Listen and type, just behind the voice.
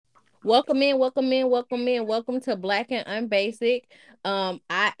Welcome in, welcome in, welcome in. Welcome to Black and Unbasic.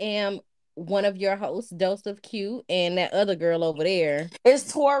 I am one of your hosts, Dose of Q, and that other girl over there.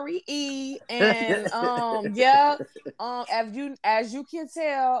 It's Tori E, and yeah, as you can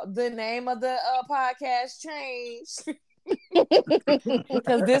tell, the name of the podcast changed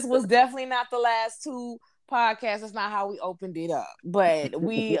because this was definitely not the last two podcasts. That's not how we opened it up, but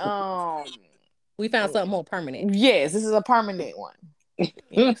We found something more permanent. yes, this is a permanent one.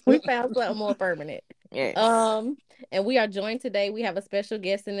 Yes, we found something more permanent. Yes. Um, and we are joined today. We have a special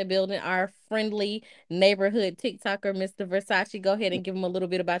guest in the building, our friendly neighborhood TikToker, Mr. Versace. Go ahead and give him a little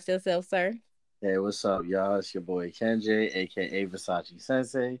bit about yourself, sir. Hey, what's up, y'all? It's your boy Kenji, aka Versace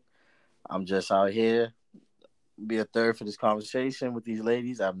Sensei. I'm just out here, be a third for this conversation with these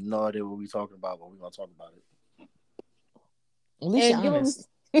ladies. I have no idea what we're talking about, but we're gonna talk about it. At least you're And honest.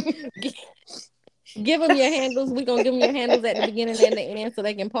 give them your handles. We're gonna give them your handles at the beginning and the end so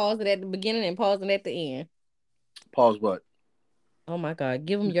they can pause it at the beginning and pause it at the end. Pause. What? Oh my God,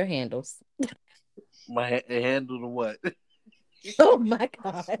 give them your handles. Handle to what? Oh my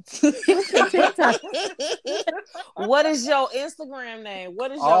God. Give us your TikTok. What is your Instagram name?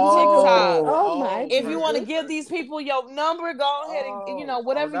 What is your TikTok? Oh my If you want to goodness. give these people your number, go ahead and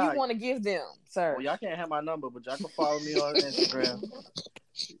whatever you nah. want to give them, sir. Well, y'all can't have my number, but y'all can follow me on Instagram.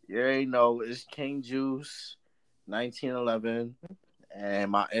 You already know it's King Juice 1911,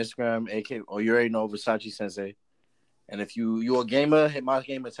 and my Instagram, AK, or you already know Versace Sensei. And if you're a gamer, hit my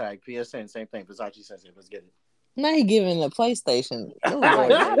gamer tag, PSN, same thing, Versace Sensei. Let's get it. Now he giving the PlayStation. Right,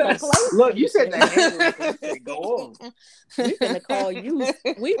 not the Look, you said PlayStation. the handle. You said go on. We finna call you.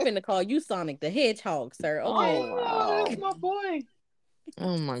 We finna call you Sonic the Hedgehog, sir. Okay. Oh wow. That's my boy.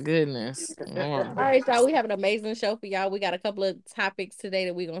 Oh my goodness. All right, y'all. We have an amazing show for y'all. We got a couple of topics today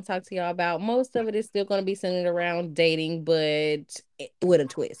that we're gonna talk to y'all about. Most of it is still gonna be centered around dating, but with a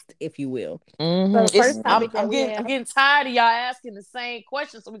twist, if you will. So the first topic that I'm we getting have. I'm getting tired of y'all asking the same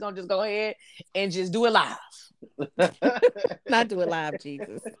question, so we're gonna just go ahead and just do it live. Not do it live,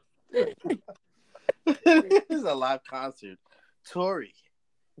 Jesus. This is a live concert. Tori,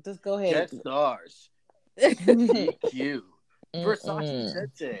 Just go ahead. Jet Stars, GQ, Versace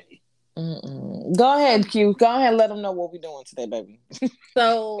Sensei. Go ahead, Q. Go ahead and let them know what we're doing today, baby.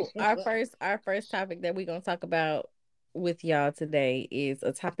 So our first topic that we're gonna talk about with y'all today is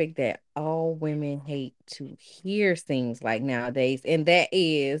a topic that all women hate to hear things like nowadays, and that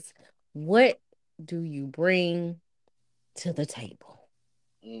is, what do you bring to the table?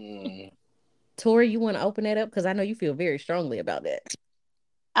 Mm. Tori, you want to open that up because I know you feel very strongly about that.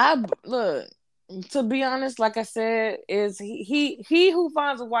 I look, to be honest, like I said, is he who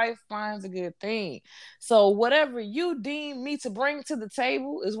finds a wife finds a good thing. So whatever you deem me to bring to the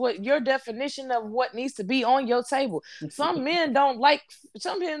table is what your definition of what needs to be on your table. Some men don't like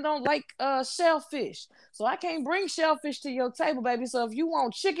shellfish. So I can't bring shellfish to your table, baby. So if you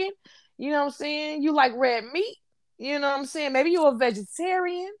want chicken, you know what I'm saying? You like red meat, you know what I'm saying? Maybe you're a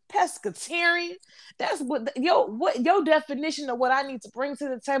vegetarian, pescatarian. That's what your definition of what I need to bring to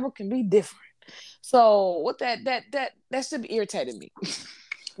the table can be different. So what that should be irritating me.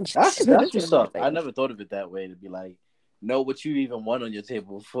 That's This is what's up. I irritating. never thought of it that way to be like, know what you even want on your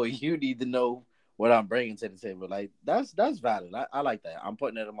table before you need to know what I'm bringing to the table. Like that's valid. I like that. I'm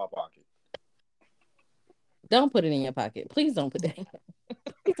putting it in my pocket. Don't put it in your pocket. Please don't put that.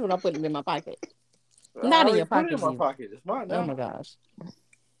 Please don't put it in my pocket. I Not in already your put it pocket, in my Jesus. pocket. It's mine Oh now. my gosh.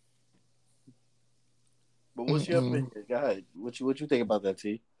 But what's your opinion? Go ahead. What you think about that,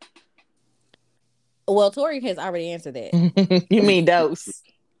 T? Well, Tori has already answered that. You mean dose?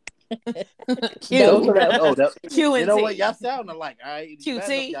 Dose Q. of that. Oh, that. Q You and know what? T. Y'all sound alike. All right, you bad enough.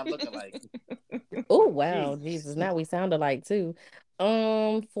 QT. Y'all look alike. Oh wow, Jeez. Jesus. Now we sound alike too.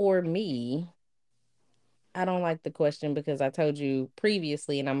 For me, I don't like the question because I told you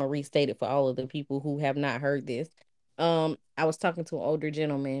previously, and I'm gonna restate it for all of the people who have not heard this. I was talking to an older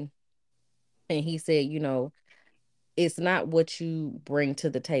gentleman, and he said, it's not what you bring to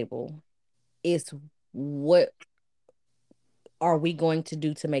the table, it's what are we going to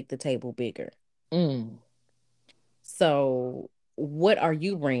do to make the table bigger. Mm. So, what are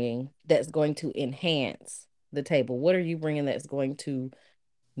you bringing that's going to enhance the table? What are you bringing that's going to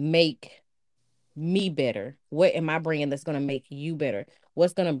make me better? What am I bringing that's going to make you better?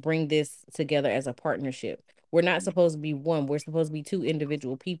 What's going to bring this together as a partnership? We're not supposed to be one, we're supposed to be two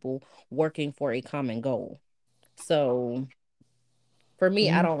individual people working for a common goal. So, for me,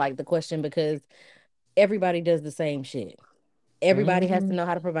 I don't like the question because everybody does the same shit. Everybody has to Mm. know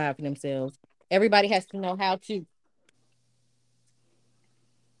how to provide for themselves. Everybody has to know how to.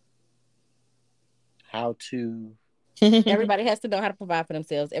 How to? Everybody has to know how to provide for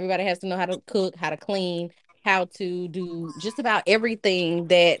themselves. Everybody has to know how to cook, how to clean, how to do just about everything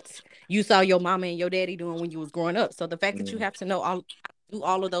that you saw your mama and your daddy doing when you was growing up. So the fact that you have to know all do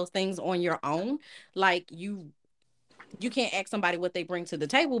all of those things on your own, like you can't ask somebody what they bring to the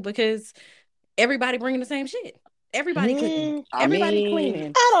table because everybody bringing the same shit. Everybody cooking. Everybody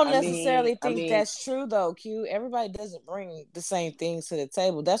cleaning. I don't necessarily think that's true though, Q. Everybody doesn't bring the same things to the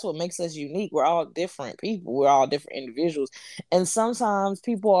table. That's what makes us unique. We're all different people. We're all different individuals. And sometimes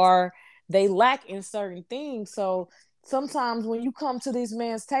they lack in certain things. So sometimes when you come to this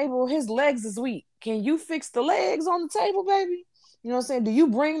man's table, his legs is weak. Can you fix the legs on the table, baby? You know what I'm saying? Do you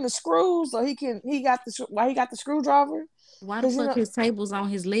bring the screws so he got the screwdriver? Why the fuck his table's on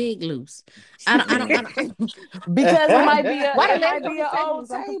his leg loose? I don't. Because it might be an old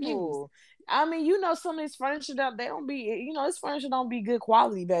table. I mean, some of this furniture they don't be, this furniture don't be good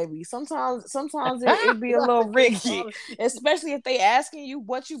quality, baby. Sometimes it be a little rickety, especially if they asking you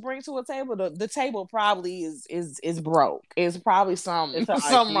what you bring to a table. The table probably is broke. It's probably something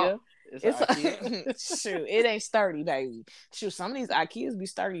wrong. Shoot, it ain't sturdy, baby. Shoot, some of these IKEAs be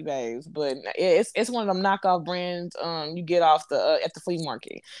sturdy, babes, but it's one of them knockoff brands you get off the at the flea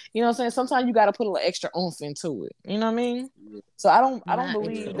market. You know what I'm saying? Sometimes you got to put a little extra oomph into it. You know what I mean? So I don't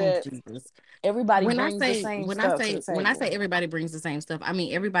believe that everybody brings the same stuff. When I say everybody brings the same stuff, I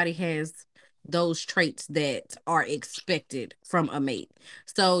mean everybody has those traits that are expected from a mate.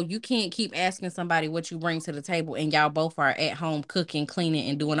 So you can't keep asking somebody what you bring to the table and y'all both are at home cooking, cleaning,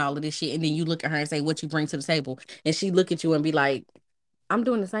 and doing all of this shit. And then you look at her and say, what you bring to the table? And she look at you and be like, I'm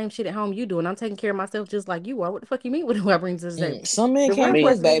doing the same shit at home you do, and I'm taking care of myself just like you are. What the fuck you mean what do I bring to the table? Some men can't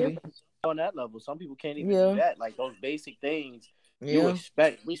cook, baby. On that level, some people can't even do that. Like those basic things you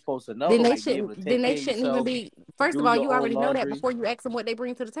expect we supposed to know. Then they shouldn't even be. First of all, you already know that before you ask them what they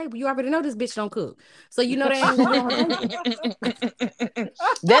bring to the table. You already know this bitch don't cook, so you know they ain't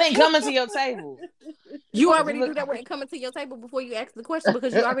that ain't coming to your table. You already knew that wasn't coming to your table before you asked the question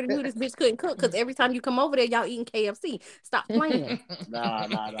because you already knew this bitch couldn't cook. Because every time you come over there, y'all eating KFC. Stop playing. Nah.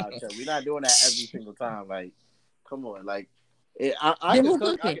 We're not doing that every single time. Like, come on, like. I can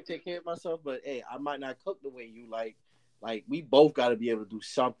cook. I can take care of myself, but hey, I might not cook the way you like. Like we both got to be able to do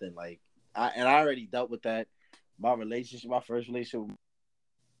something. Like I already dealt with that. My first relationship,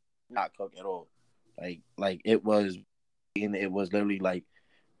 not cook at all. Like it was literally like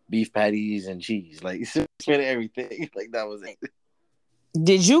beef patties and cheese. Like everything. Like that was it.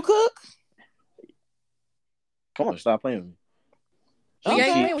 Did you cook? Come on, stop playing with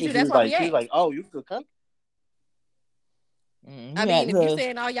me. She's like, oh, you could cook. I mean, if you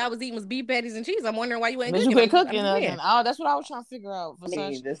saying all y'all was eating was beef patties and cheese, I'm wondering why you ain't cooking. You quit cooking. Oh, that's what I was trying to figure out. I'm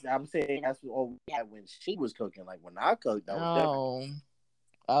saying that's when she was cooking. Like when I cooked, that was different.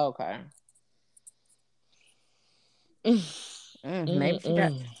 Okay. Maybe she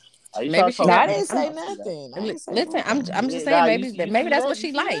got. Maybe she. I didn't say nothing. Listen, I'm just saying maybe that's what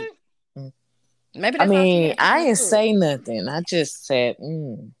she liked. Maybe. That's I didn't say nothing. I just said,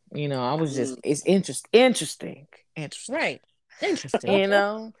 I was just. It's interesting. Right.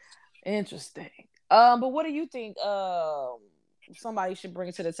 Interesting. Interesting. But what do you think somebody should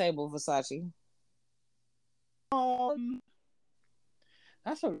bring to the table, Versace?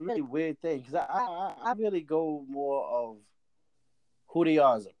 That's a really weird thing because I really go more of who they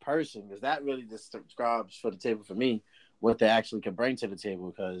are as a person because that really describes for the table for me what they actually can bring to the table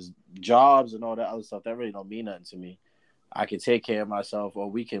because jobs and all that other stuff that really don't mean nothing to me. I can take care of myself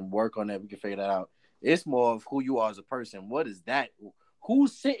or we can work on that. We can figure that out. It's more of who you are as a person. What is that?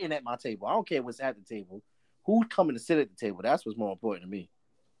 Who's sitting at my table? I don't care what's at the table. Who's coming to sit at the table? That's what's more important to me.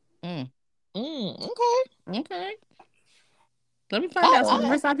 Okay. Let me find out.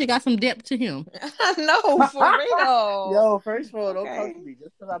 Versace got some depth to him. I know, for real. Yo, first of all, don't come to me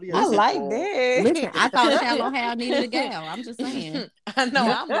just because I be. I like that. Listen, I thought Shallow Hal needed a gal. I'm just saying. I know,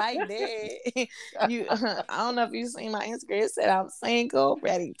 I'm like that. I don't know if you seen my Instagram. It said I'm single,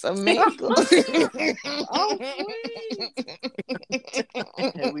 ready to mingle. Oh,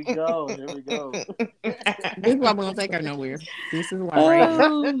 Here we go. This is why we don't take her nowhere. This is why.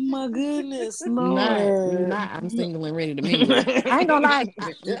 Oh my goodness, Lord. Not I'm single and ready to mingle. I ain't gonna lie.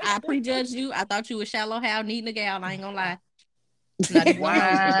 I prejudged you. I thought you was Shallow Hal needing a gal. I ain't gonna lie. Not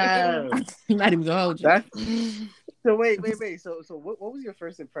even gonna hold you. So wait. So what was your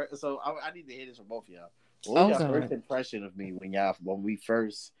first impression? So I need to hear this from both of y'all. What was your first impression of me when we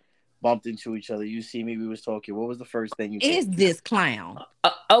first bumped into each other? You see me, we was talking. What was the first thing you said? Is this clown?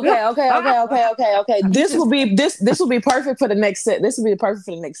 Okay. This will be perfect for the next set. This will be perfect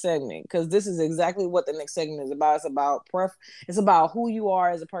for the next segment because this is exactly what the next segment is about. It's about who you are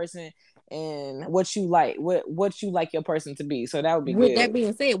as a person and what you like, what you like your person to be. So that would be With good. that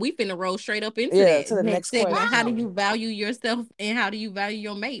being said, we finna roll straight up into Yeah, that to the next segment. question. How do you value yourself and how do you value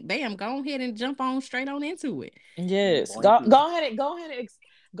your mate? Bam, go ahead and jump on straight on into it. Yes, Going go through.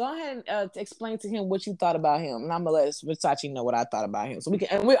 go ahead and explain to him what you thought about him, and I'm gonna let Versace know what I thought about him. So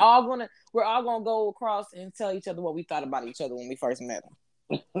we're all gonna go across and tell each other what we thought about each other when we first met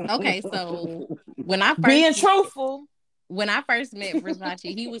him. Okay, so when I Being first truthful. when I first met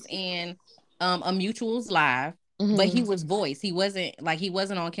Versace, he was in a Mutuals live, but Mm-hmm. he was voice. He wasn't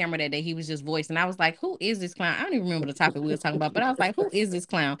on camera that day. He was just voice. And I was like, who is this clown? I don't even remember the topic we were talking about, but I was like, who is this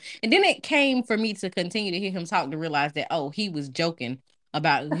clown? And then it came for me to continue to hear him talk to realize that, oh, he was joking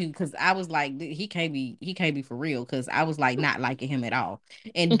about who, because I was like, he can't be for real, because I was like not liking him at all.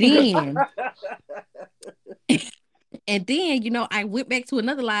 And then and then, I went back to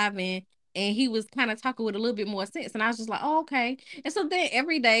another live and he was kind of talking with a little bit more sense. And I was just like, oh, okay. And so then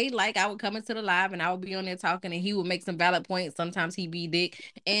every day, like, I would come into the live and I would be on there talking and he would make some valid points. Sometimes he'd be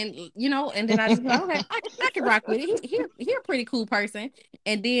dick. And, and then I just be like, okay, I can rock with it. He a pretty cool person.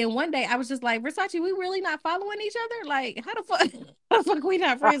 And then one day I was just like, Versace, we really not following each other? Like, how the fuck, how the fuck we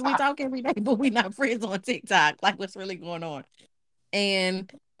not friends? We talk every day, but we not friends on TikTok. Like, what's really going on?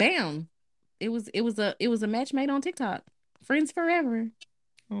 And bam. It was a match made on TikTok. Friends forever.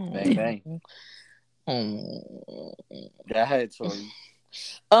 Bang bang. Go ahead, Tori.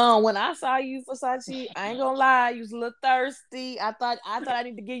 When I saw you, Versace, I ain't gonna lie, you was a little thirsty. I thought I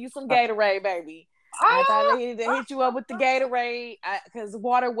need to give you some Gatorade, baby. I thought I needed to hit you up with the Gatorade because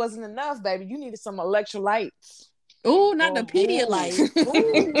water wasn't enough, baby. You needed some electrolytes. Oh, not the Pedialyte.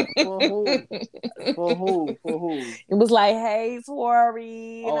 For who? It was like, hey,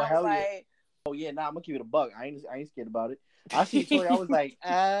 Tori. Oh, and I hell was yeah. like, Oh yeah, nah, I'm gonna keep it a buck. I ain't scared about it. I see Tori, I was like,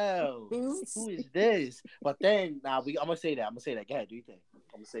 oh, who is this? But then I'm gonna say that. Go ahead, do you think?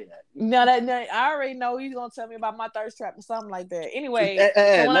 I'm gonna say that. No, I already know he's gonna tell me about my thirst trap or something like that. Anyway,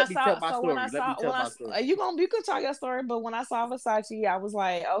 Let me tell my story. you can tell your story, but when I saw Versace, I was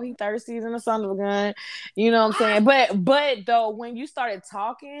like, oh, he thirsty, he's in the son of a gun. You know what I'm saying? But though, when you started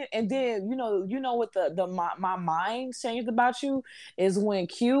talking, and then you know what my mind changed about you is when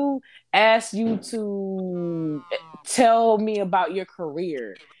Q asked you to tell me about your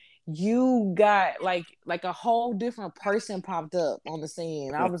career. You got like a whole different person popped up on the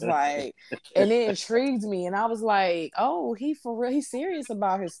scene. I was like, and it intrigued me, and I was like, oh, he for real, he's serious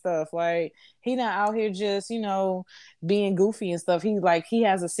about his stuff. Like, he not out here just being goofy and stuff. He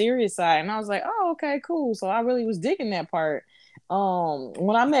has a serious side, and I was like, oh, okay, cool. So I really was digging that part.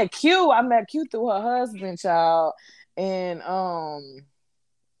 When I met Q through her husband, child, and I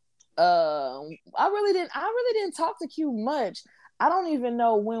really didn't talk to Q much. I don't even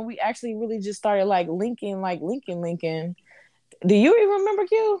know when we actually really just started linking. Do you even remember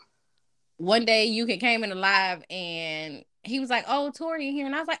Q? One day you came in the live and he was like, oh, Tori in here.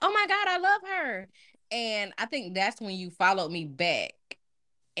 And I was like, oh my God, I love her. And I think that's when you followed me back.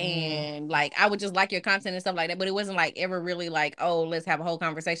 And like, I would just like your content and stuff like that. But it wasn't like ever really like, oh, let's have a whole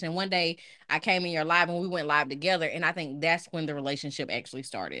conversation. And one day I came in your live and we went live together. And I think that's when the relationship actually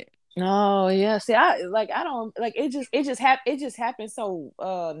started. Oh yeah. See, I don't like it. It just happened so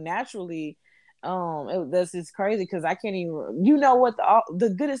naturally. That's just crazy because I can't even. You know what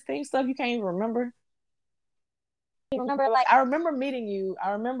the goodest thing stuff you can't even remember. Remember, like I remember meeting you. I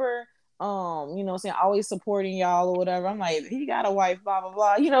remember, saying always supporting y'all or whatever. I'm like, he got a wife, blah blah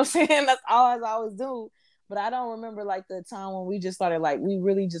blah. You know what I'm saying? That's all I always do. But I don't remember like the time when we just started we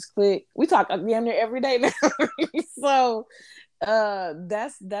really just clicked. We talk damn near every day now. So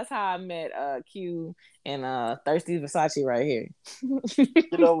that's how I met Q and Thirsty Versace right here.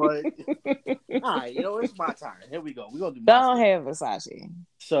 You know what? All right, it's my turn. Here we go. We're gonna do my Don't have Versace.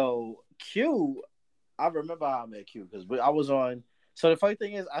 So Q, I remember how I met Q because I was on. So the funny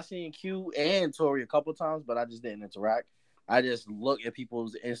thing is, I seen Q and Tori a couple times, but I just didn't interact. I just look at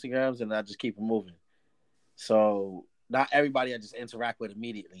people's Instagrams and I just keep it moving. So not everybody I just interact with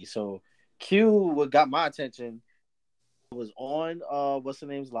immediately. So Q what got my attention was on what's the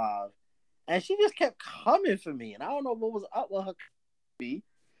name's live, and she just kept coming for me, and I don't know what was up with her.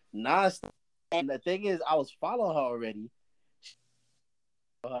 Non-stop. And the thing is, I was following her already.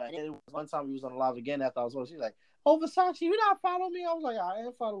 And one time we was on the live again after I was on. She's like, "Oh, Versace, you not following me?" I was like, "I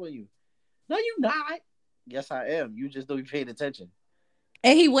am following you." No, you not. Yes, I am. You just don't be paying attention.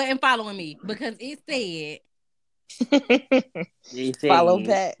 And he wasn't following me because it said follow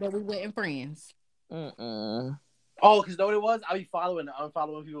back that we weren't friends. Oh, because know what it was? I be following and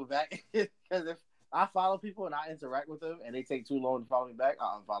unfollowing people back. Because if I follow people and I interact with them and they take too long to follow me back,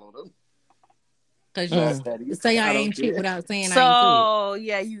 I unfollow them. Cause So I Mm. said, say I I don't ain't shit care. without saying I ain't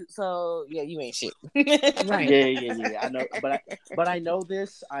shit. You ain't shit. Right. Yeah. I know, but I know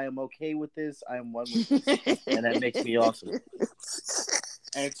this. I am okay with this. I am one with this, and that makes me awesome.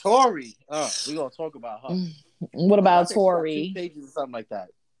 And Tori, we gonna talk about her What because I about think she got two Tori? pages or something like that.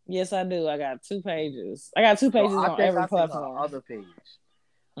 Yes, I do. I got 2 pages. I got two So pages I on think every I seen her platform. other page.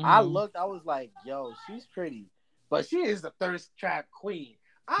 I Mm-hmm. looked. I was like, "Yo, she's pretty, but she is the thirst trap queen."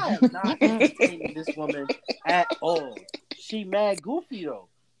 I am not entertaining this woman at all. She mad goofy though,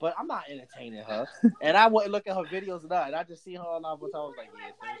 but I'm not entertaining her. And I went and look at her videos and that, and I just see her on live one time. I was like,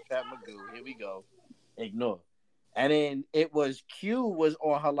 "Yeah, thirst trap Magoo. Here we go." Ignore. And then it was Q was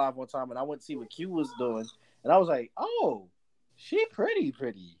on her live one time, and I went to see what Q was doing, and I was like, "Oh, she pretty."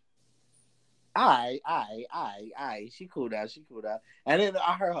 I. She cool down. And then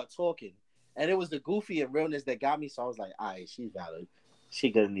I heard her talking, and it was the goofy and realness that got me. So I was like, she's valid. She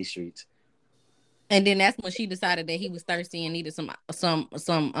good in these streets. And then that's when she decided that he was thirsty and needed some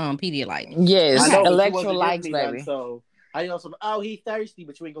Pedialyte. Yes, I know, Okay. but she wasn't giving electrolytes, me nothing. baby. So I know some. Oh, he thirsty,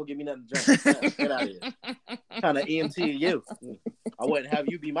 but you ain't gonna give me nothing to drink. Get out of here. Kind of EMT are you? I wouldn't have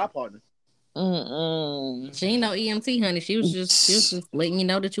you be my partner. Mm-mm. She ain't no EMT, honey. She was just letting you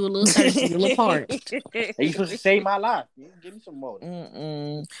know that you were a little thirsty, you a little parched. And you supposed to save my life. Give me some more.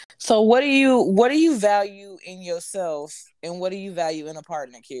 Mm-mm. So what do you value in yourself, and what do you value in a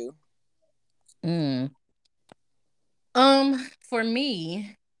partner, Q? Mm. For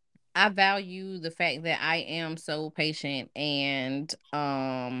me, I value the fact that I am so patient and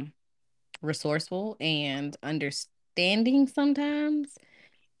resourceful and understanding sometimes.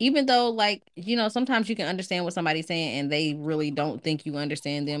 Even though, like, sometimes you can understand what somebody's saying and they really don't think you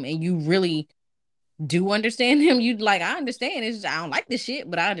understand them, and you really do understand them. You like, I understand. It's just, I don't like this shit,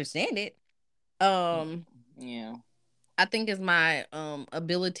 but I understand it. Um, Yeah. I think it's my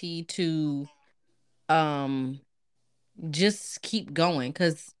ability to um just keep going,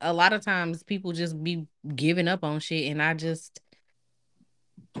 because a lot of times people just be giving up on shit, and I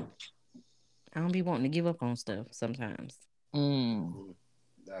don't be wanting to give up on stuff sometimes. Mm.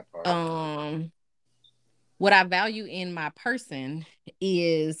 That part. Um, what I value in my person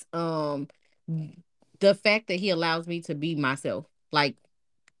is the fact that he allows me to be myself. Like,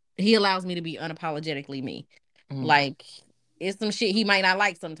 he allows me to be unapologetically me. Mm. Like, it's some shit he might not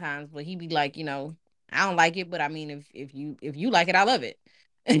like sometimes, but he be like, I don't like it, but I mean, if you like it, I love it.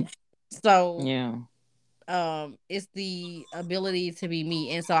 So Yeah. it's the ability to be me,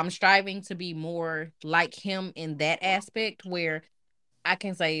 and so I'm striving to be more like him in that aspect, where I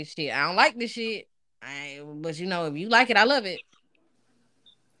can say, shit, I don't like this shit, but if you like it, I love it.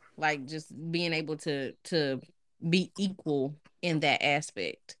 Like, just being able to be equal in that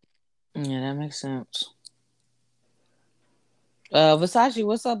aspect. Yeah, that makes sense. Versace,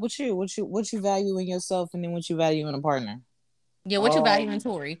 what's up with you? What you value in yourself, and then what you value in a partner? Yeah, what you value in Um.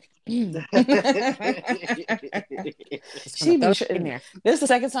 Tori? Just gonna She throw be. that in there. This is the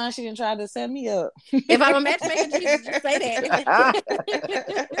second time she didn't try to set me up. If I'm a matchmaker, Jesus, just say that.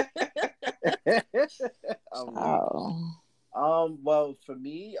 I'm weak. Oh. Well, for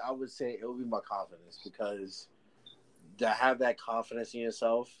me, I would say it would be my confidence because to have that confidence in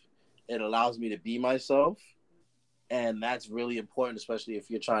yourself, it allows me to be myself, and that's really important, especially if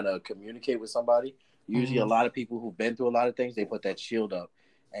you're trying to communicate with somebody. Usually, a Mm-hmm. lot of people who've been through a lot of things, they put that shield up,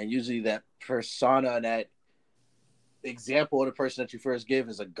 and usually that persona and that example of the person that you first give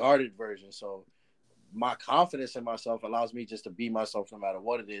is a guarded version. So my confidence in myself allows me just to be myself no matter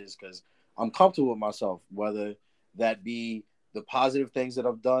what it is because I'm comfortable with myself, whether that be the positive things that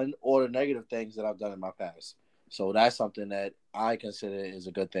I've done or the negative things that I've done in my past. So that's something that I consider is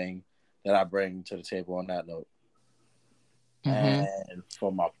a good thing that I bring to the table on that note. Mm-hmm. And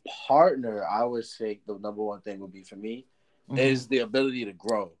for my partner, I would say the number one thing would be for me Mm-hmm. is the ability to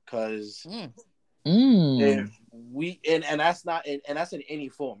grow. Because Mm. Mm. if we and that's not and that's in any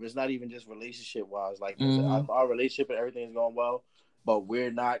form. It's not even just relationship wise. Like there's Mm-hmm. our relationship and everything is going well, but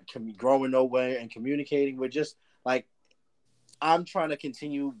we're not growing nowhere and communicating. We're just like I'm trying to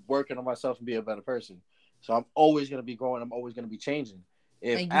continue working on myself and be a better person. So I'm always going to be growing. I'm always going to be changing.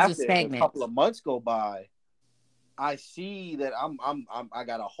 If And you just after a stagnant. couple of months go by, I see that I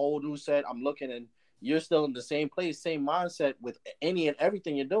got a whole new set. I'm looking and you're still in the same place, same mindset with any and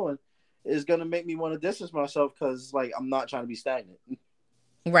everything you're doing is gonna make me want to distance myself because like I'm not trying to be stagnant.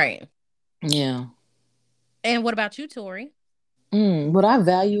 Right. Yeah. And what about you, Tori? What I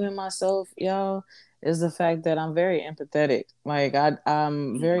value in myself, y'all, is the fact that I'm very empathetic. Like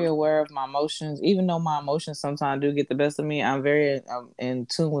I'm very aware of my emotions, even though my emotions sometimes do get the best of me. I'm very in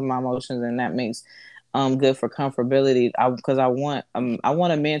tune with my emotions, and that makes good for comfortability. Because I want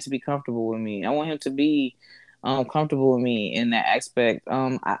a man to be comfortable with me. I want him to be comfortable with me in that aspect.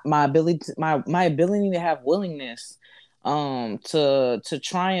 My ability my ability to have willingness to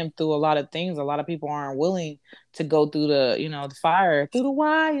triumph through a lot of things. A lot of people aren't willing to go through the fire, through the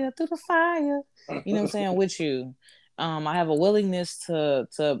wire, through the fire. You know what I'm saying? With you. I have a willingness to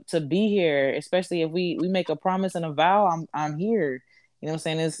be here, especially if we make a promise and a vow. I'm here. You know what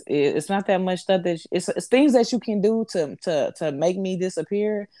I'm saying? It's not that much stuff that it's things that you can do to make me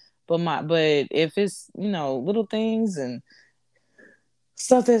disappear. But if it's little things and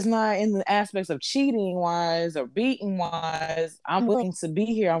stuff that's not in the aspects of cheating wise or beating wise, I'm willing to be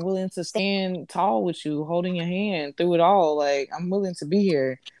here. I'm willing to stand tall with you, holding your hand through it all. Like I'm willing to be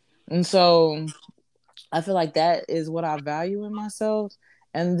here. And so I feel like that is what I value in myself.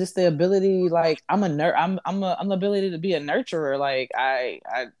 And just the ability, like I'm the ability to be a nurturer. Like I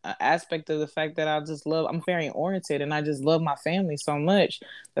an aspect of the fact that I'm very oriented and I just love my family so much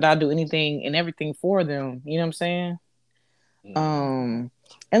that I'll do anything and everything for them. You know what I'm saying? Um,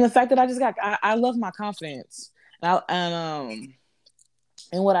 and the fact that I love my confidence, and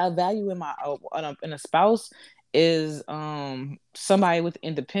what I value in in a spouse is somebody with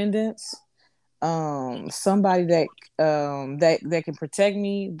independence, somebody that can protect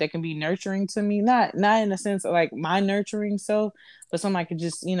me, that can be nurturing to me, not in the sense of like my nurturing self, but somebody could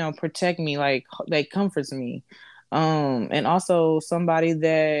just protect me, like that comforts me. And also somebody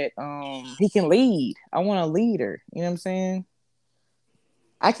that he can lead. I want a leader, you know what I'm saying?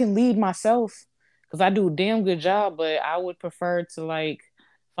 I can lead myself because I do a damn good job, but I would prefer to like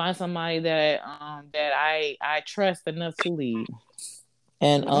find somebody that I trust enough to lead.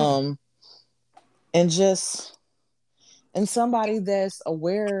 And and just and somebody that's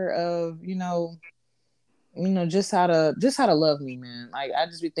aware of just how to love me, man. Like I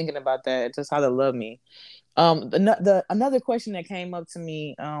just be thinking about that, just how to love me. Another question that came up to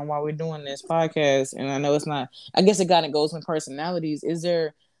me while we're doing this podcast, and I know it's not, I guess it kind of goes with personalities.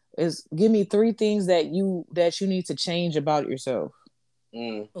 Give me 3 things that you need to change about yourself.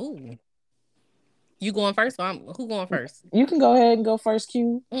 Ooh. You going first? Or who going first? You can go ahead and go first,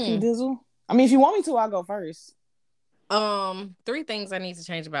 Q Mm. Dizzle. I mean, if you want me to, I'll go first. 3 things I need to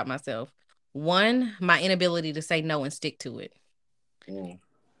change about myself. 1, my inability to say no and stick to it.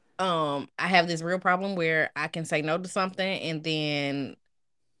 I have this real problem where I can say no to something and then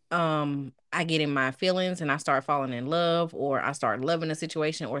I get in my feelings and I start falling in love or I start loving a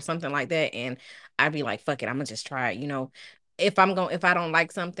situation or something like that, and I'd be like, fuck it, I'm gonna just try it. If I don't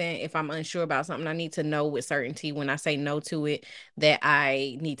like something, if I'm unsure about something, I need to know with certainty when I say no to it that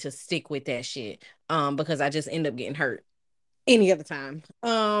I need to stick with that shit. Because I just end up getting hurt any other time.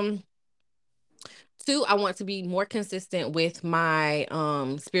 2, I want to be more consistent with my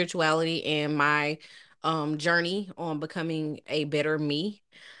spirituality and my journey on becoming a better me.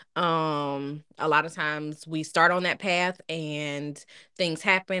 A lot of times we start on that path and things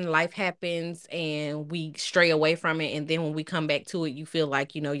happen, life happens, and we stray away from it, and then when we come back to it, you feel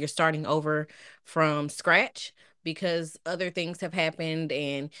like you're starting over from scratch because other things have happened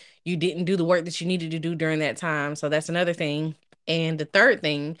and you didn't do the work that you needed to do during that time. So that's another thing. And the third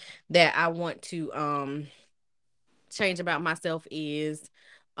thing that I want to change about myself is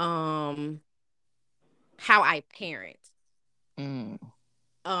how I parent.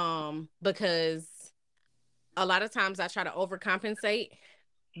 Because a lot of times I try to overcompensate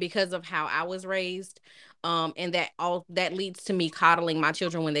because of how I was raised. And that leads to me coddling my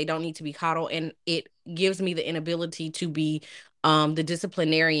children when they don't need to be coddled. And it gives me the inability to be the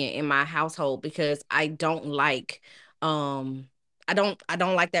disciplinarian in my household because I don't like I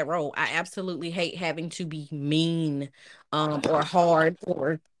don't like that role. I absolutely hate having to be mean or hard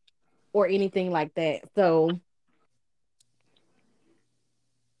or anything like that. So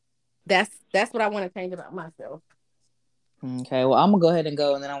that's what I want to change about myself. Okay, well, I'm gonna go ahead and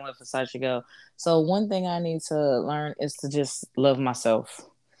go, and then I want Versace to go. So one thing I need to learn is to just love myself.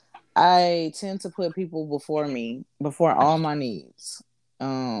 I tend to put people before me, before all my needs.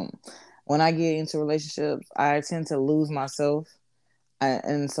 Um, when I get into relationships, I tend to lose myself,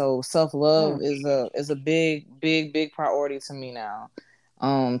 and so self love is a big, big, big priority to me now.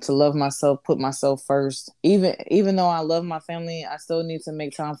 To love myself, put myself first. Even though I love my family, I still need to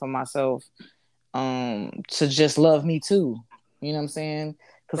make time for myself. To just love me too. You know what I'm saying?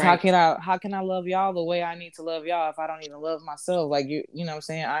 Because Right. how can I love y'all the way I need to love y'all if I don't even love myself? Like you know what I'm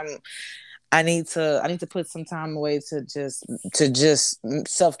saying? I need to put some time away to just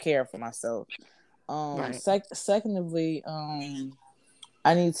self-care for myself. Right. Secondly,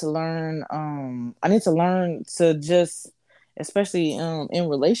 I need to learn to just, especially in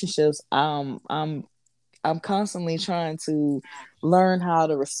relationships, I'm constantly trying to learn how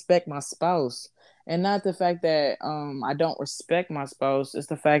to respect my spouse. And not the fact that I don't respect my spouse, it's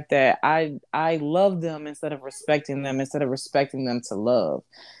the fact that I love them instead of respecting them, instead of respecting them to love.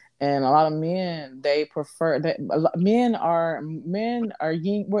 And a lot of men, they prefer that. Men are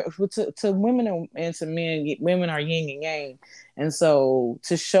yin to women, and to men, women are yin and yang. And so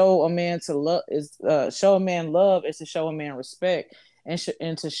to show a man to love is show a man love is to show a man respect,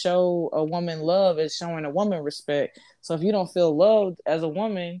 and to show a woman love is showing a woman respect. So if you don't feel loved as a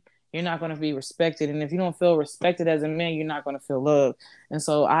woman, you're not going to be respected, and if you don't feel respected as a man, you're not going to feel loved. And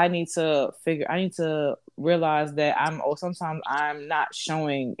so I need to realize that sometimes I'm not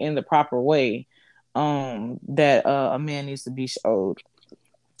showing in the proper way that a man needs to be showed.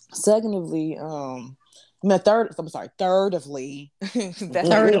 Secondly, thirdly, that's the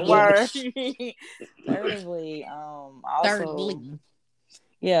word. Thirdly, also, Thirdly.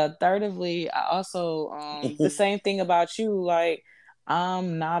 yeah, thirdly, I also the same thing about you, like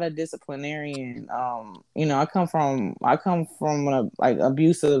I'm not a disciplinarian. I come from like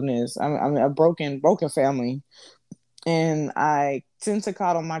abusiveness. I'm a broken family, and I tend to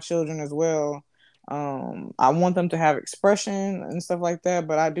coddle my children as well. I want them to have expression and stuff like that,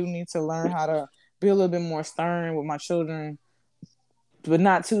 but I do need to learn how to be a little bit more stern with my children, but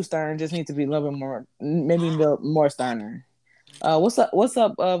not too stern. Just need to be a little bit more, maybe a little more sterner. What's up? What's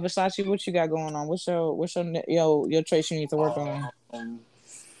up, Versace? What you got going on? What's your traits you need to work on? Um,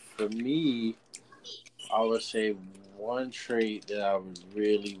 for me, I would say one trait that I would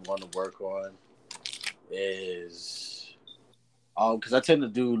really want to work on is because I tend to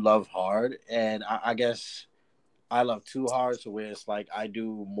do love hard, and I guess I love too hard, so where it's like I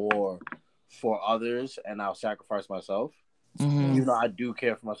do more for others and I'll sacrifice myself. Mm-hmm. Even though I do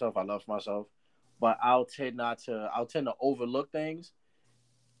care for myself, I love myself, but I'll tend to overlook things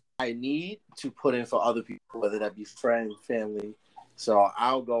I need to put in for other people, whether that be friends, family. So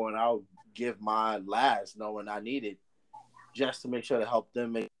I'll go and I'll give my last, knowing I need it, just to make sure to help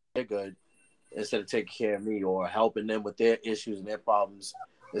them make it good instead of taking care of me or helping them with their issues and their problems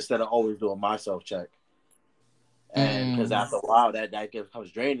instead of always doing my self check. And because after a while, that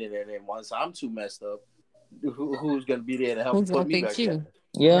becomes draining, and then once I'm too messed up, who's gonna be there to help Who's put gonna me fix back together?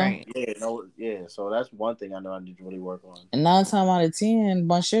 you? Yeah. Right. Yeah, no, yeah. So that's one thing I know I need to really work on. And 9 times out of 10,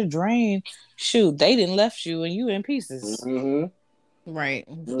 once you're drained, shoot, they didn't left you and you in pieces. Mm-hmm. Right.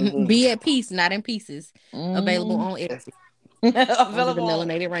 Mm-hmm. Be at peace, not in pieces. Available Mm-hmm. on Etsy under the Available.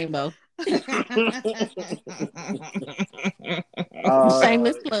 melanated rainbow. uh,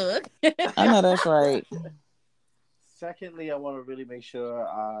 Shameless plug. I know that's right. Secondly, I want to really make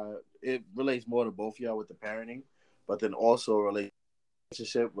sure it relates more to both y'all with the parenting, but then also a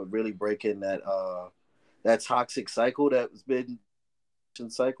relationship with really breaking that toxic cycle that's been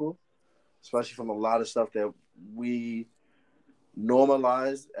cycle, especially from a lot of stuff that we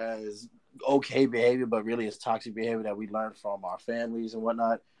normalize as okay behavior, but really it's toxic behavior that we learn from our families and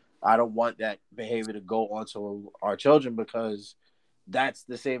whatnot. I don't want that behavior to go onto our children because that's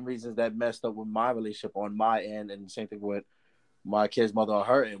the same reasons that messed up with my relationship on my end, and the same thing with my kid's mother on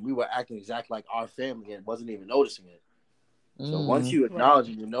her end. We were acting exactly like our family and wasn't even noticing it. So once Mm. you Right. acknowledge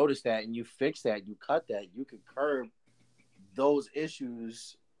and you notice that and you fix that, you cut that, you can curb those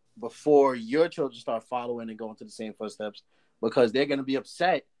issues before your children start following and going to the same footsteps, because they're going to be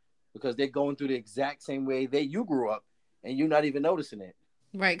upset because they're going through the exact same way that you grew up and you're not even noticing it.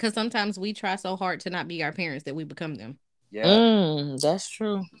 Right. Because sometimes we try so hard to not be our parents that we become them. Yeah. That's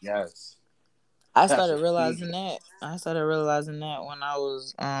true. Yes. I That's started a huge. realizing that. I started realizing that when I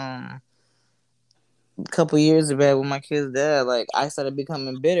was a couple years back with my kid's dad. Like I started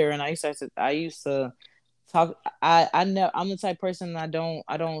becoming bitter, and I used to talk. I know I'm the type of person I don't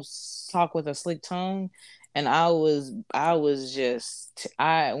talk with a slick tongue, and I was just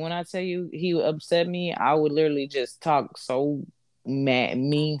I when I tell you he would upset me, I would literally just talk so mad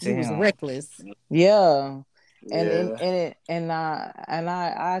mean to You was him. reckless. Yeah. And Yeah. and it and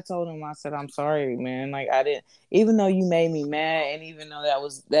I told him, I said, I'm sorry, man. Like I didn't, even though you made me mad, and even though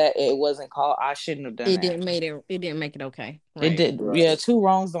that it wasn't called, I shouldn't have done It that. didn't make it. It didn't make it okay. It Right. did, yeah. Right. Two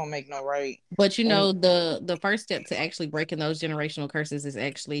wrongs don't make no right. But you And know, the first step to actually breaking those generational curses is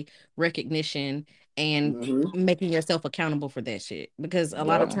actually recognition and Mm-hmm. making yourself accountable for that shit. Because a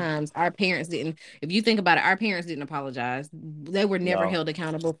lot of Yep. times our parents didn't, if you think about it, our parents didn't apologize. They were never No. held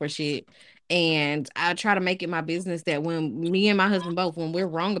accountable for shit. And I try to make it my business that when me and my husband both, when we're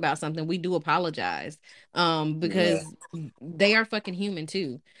wrong about something, we do apologize. Yeah. Because they are fucking human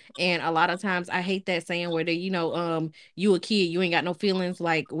too. And a lot of times I hate that saying where you a kid, you ain't got no feelings.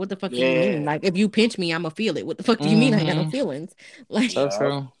 Like, what the fuck do you mean? Yeah. Like, if you pinch me, I'ma feel it. What the fuck do you mean I ain't got no mm-hmm. feelings? Like, So Yep.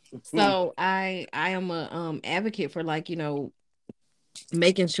 true. So I am a advocate for, like,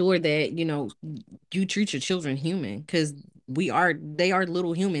 making sure that, you treat your children human, because they are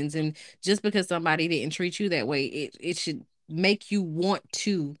little humans, and just because somebody didn't treat you that way, it should make you want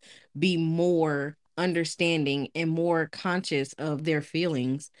to be more understanding and more conscious of their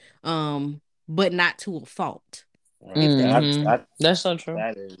feelings, but not to a fault, Right. if that makes sense. That's so true.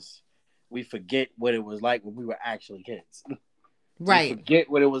 That is, we forget what it was like when we were actually kids. We Right. forget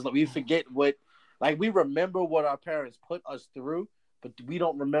what it was like. We forget what, like, we remember what our parents put us through, but we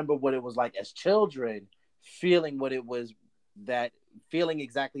don't remember what it was like as children, feeling what it was, that feeling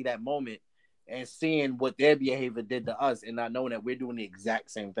exactly that moment, and seeing what their behavior did to us, and not knowing that we're doing the exact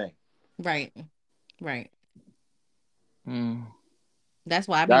same thing. Right. Right. Mm. That's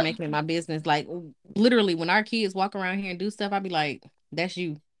why I be That making it my business. Like, literally, when our kids walk around here and do stuff, I be like, "That's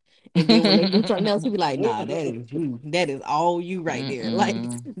you." And then when they do something else, he be like, "Nah, that is you. That is all you right there." Like,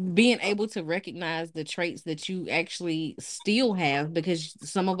 being able to recognize the traits that you actually still have, because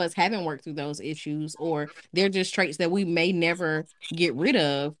some of us haven't worked through those issues, or they're just traits that we may never get rid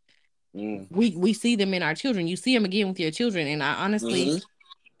of. mm. We see them in our children. You see them again with your children, and I honestly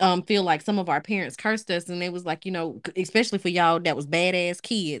Mm-hmm. feel like some of our parents cursed us, and it was like, especially for y'all that was badass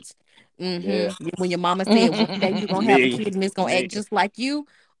kids. Yeah, When your mama said one day you're gonna have a me, kid and it's gonna me, act just like you.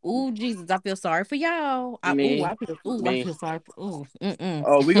 Ooh, Jesus, I feel sorry for y'all. me, I me. feel sorry for mm-mm.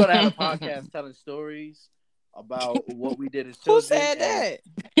 Oh, we're gonna have a podcast telling stories about what we did as Who children, said and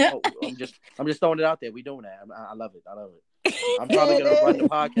that? oh, I'm just throwing it out there. We doing that. I love it. I love it. Who I'm probably said gonna run the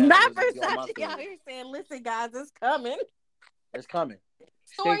that? podcast, and Not it's gonna be on my Versace out story. here saying, listen, guys, it's coming. It's coming.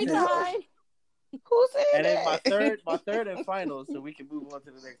 Stay Story tuned. time. Who said And then my that? third, my third and final, so we can move on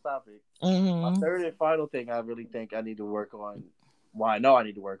to the next topic. My Mm-hmm. third and final thing I really think I need to work on. Well, I know I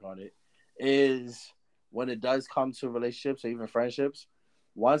need to work on it. Is when it does come to relationships or even friendships.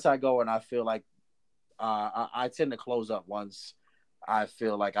 Once I go and I feel like I tend to close up once I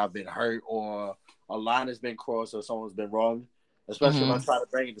feel like I've been hurt or a line has been crossed or someone's been wronged, especially if I Mm-hmm. try to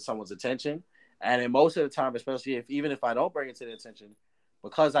bring it to someone's attention. And then most of the time, especially if even if I don't bring it to their attention,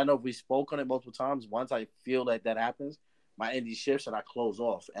 because I know we spoke on it multiple times, once I feel that that happens, my energy shifts and I close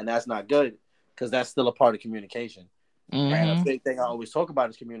off. And that's not good because that's still a part of communication. And a Mm-hmm. big thing I always talk about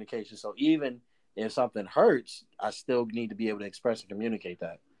is communication. So even if something hurts, I still need to be able to express and communicate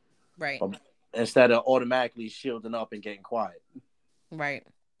that. Right. But instead of automatically shielding up and getting quiet. Right.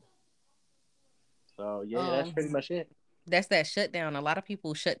 So yeah, that's pretty much it. That's that shutdown. A lot of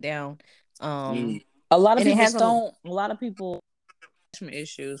people shut down. Mm. A lot of And it people has a don't. A lot of people attachment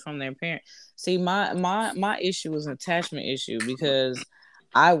issues from their parents. See, my issue is an attachment issue because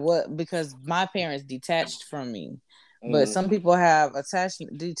because my parents detached from me. But Mm. some people have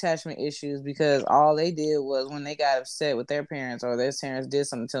attachment detachment issues because all they did was when they got upset with their parents or their parents did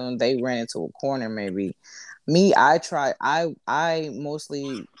something to them, they ran into a corner maybe. Me, I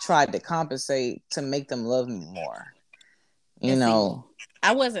mostly tried to compensate to make them love me more. You and see, know.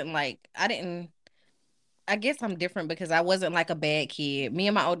 I wasn't like I didn't I guess I'm different because I wasn't like a bad kid. Me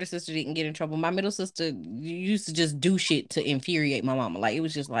and my older sister didn't get in trouble. My middle sister used to just do shit to infuriate my mama. Like, it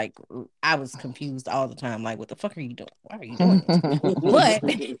was just like I was confused all the time. Like, what the fuck are you doing? Why are you doing this? But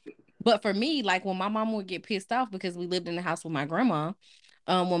but for me, like, when my mom would get pissed off because we lived in the house with my grandma,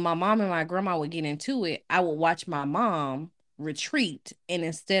 when my mom and my grandma would get into it, I would watch my mom retreat, and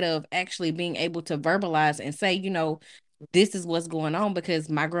instead of actually being able to verbalize and say, this is what's going on, because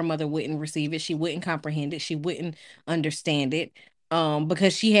my grandmother wouldn't receive it, she wouldn't comprehend it, she wouldn't understand it,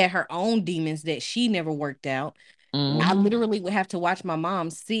 because she had her own demons that she never worked out. I Mhm. literally would have to watch my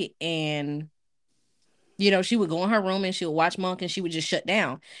mom sit, and she would go in her room and she would watch Monk and she would just shut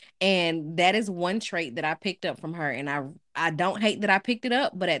down. And that is one trait that I picked up from her. And I don't hate that I picked it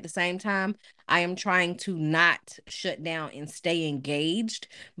up, but at the same time, I am trying to not shut down and stay engaged,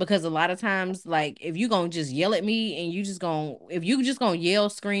 because a lot of times, like, if you gonna just yell at me and if you just gonna yell,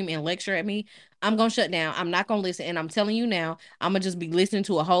 scream, and lecture at me, I'm gonna shut down. I'm not gonna listen. And I'm telling you now, I'm gonna just be listening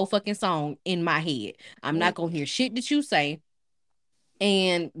to a whole fucking song in my head. I'm not gonna hear shit that you say,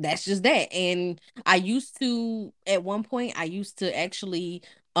 and that's just that. And at one point I used to actually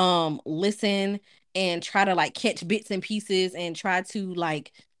listen and try to, like, catch bits and pieces and try to,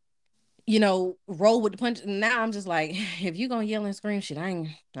 like, roll with the punch. Now I'm just like, if you gonna yell and scream shit,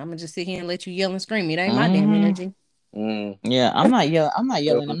 I'm gonna just sit here and let you yell and scream. It ain't my damn Mhm. energy. Mm. Yeah, I'm not yelling. I'm not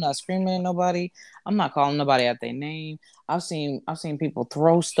yelling. So, I'm not screaming at nobody. I'm not calling nobody out their name. I've seen people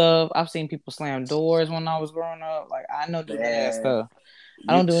throw stuff. I've seen people slam doors when I was growing up. Like, I don't do none of that man, stuff.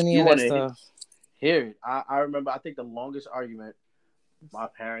 I you don't do any you of want that to stuff. hear it? I remember. I think the longest argument my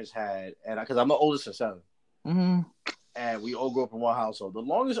parents had, and because I'm the oldest of seven, Hmm. and we all grew up in one household. The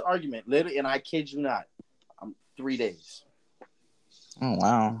longest argument, literally, and I kid you not, 3 days Oh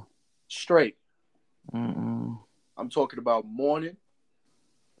wow. straight. Mm-mm. I'm talking about morning,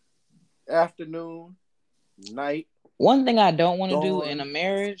 afternoon, night, One thing I don't want to do in a dawn.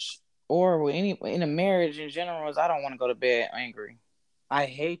 marriage or with any in a marriage in general is I don't want to go to bed angry. I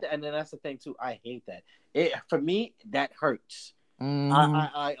hate that, and then that's the thing too. I hate that. It for me that hurts. Mm-hmm.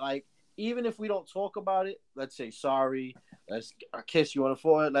 I like even if we don't talk about it. Let's say sorry. Let's kiss you on the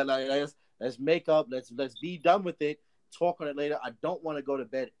forehead. Let's make up. Let's be done with it. Talk on it later. I don't want to go to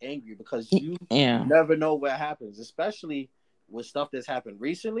bed angry because you Yeah. never know what happens, especially with stuff that's happened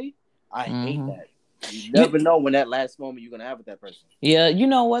recently. I hate Mm-hmm. that. You never know when that last moment you're gonna have with that person. Yeah, you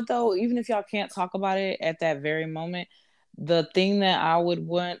know what though? Even if y'all can't talk about it at that very moment, the thing that I would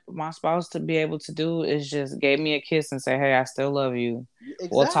want my spouse to be able to do is just give me a kiss and say, "Hey, I still love you."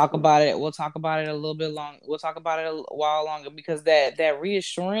 We'll talk Exactly. about it. We'll talk about it a little bit long. We'll talk about it a while longer because that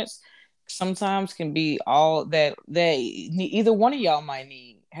reassurance sometimes can be all that either one of y'all might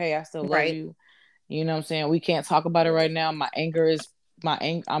need. Hey, I still love Right. you. You know what I'm saying? We can't talk about it right now.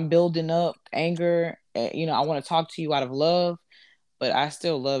 I'm building up anger. I want to talk to you out of love, but I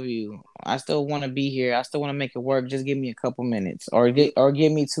still love you. I still want to be here. I still want to make it work. Just give me a couple minutes,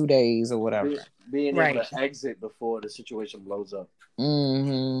 give me 2 days or whatever. Being able Right. to exit before the situation blows up.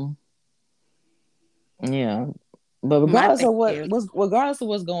 Hmm. Yeah, but My thing is, regardless of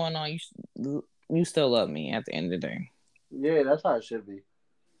what's going on, you still love me at the end of the day. Yeah, that's how it should be.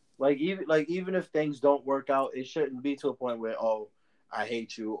 Even if things don't work out, it shouldn't be to a point where I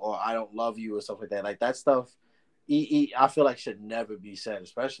hate you or I don't love you or stuff like that. Like that stuff, I feel like should never be said.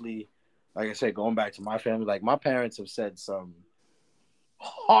 Especially, like I said, going back to my family, like my parents have said some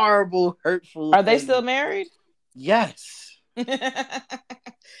horrible, hurtful Are they still things. married? Yes, Yeah,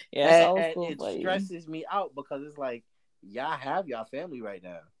 it's old and school it for you. stresses me out because it's like y'all have y'all family right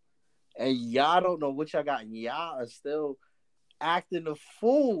now, and y'all don't know what y'all got, and y'all are still acting a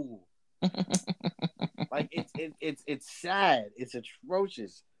fool. Like it's sad. It's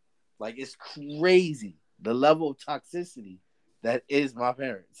atrocious. Like it's crazy the level of toxicity that is my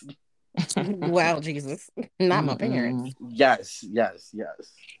parents. wow, Jesus, not my parents. Mm-mm. Yes, yes,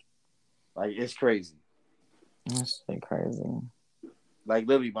 yes. Like it's crazy. That's so crazy. Like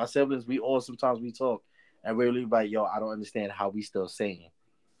literally, my siblings, we all sometimes we talk, and we're really like, "Yo, I don't understand how we still saying."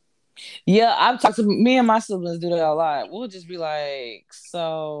 Yeah, I've talked to me and my siblings do that a lot. We'll just be like,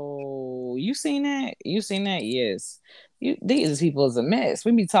 "So you seen that? You seen that? Yes. These people is a mess.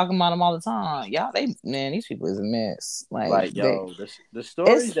 We be talking about them all the time. Y'all, these people is a mess. Like Like yo, the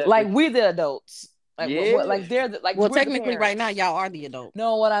stories it's that like we're the adults. Like what yeah, like like Well, we're the technically, right now, parents. y'all are the adults.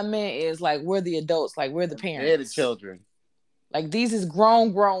 No, what I meant is like we're the adults. Like we're the and they're the parents. children. Like these is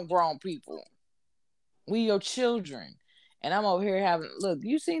grown people. We your children. And I'm over here having look,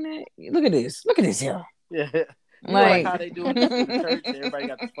 you seen that? Look at this. Look at this here. Yeah, like Like how they do in church. Everybody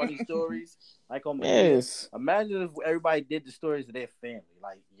got the funny stories. Like on yeah. yes. Imagine if everybody did the stories of their family.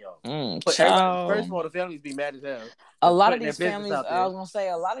 Like yo, but everybody. First of Child. all, the families be mad as hell A because lot of putting their these business families, out I there. was gonna say,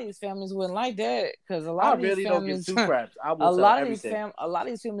 a lot of these families wouldn't like that because a lot I of these really don't give families, two craps. I will tell everything. a lot of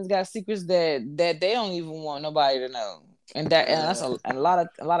these families got secrets that they don't even want nobody to know, and that's Yeah, and a lot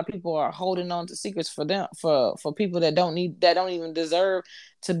of people are holding on to secrets for them for people that don't even deserve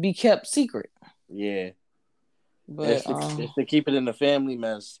to be kept secret. yeah. But It's to keep it in the family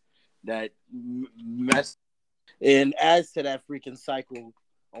mess that mess and adds to that freaking cycle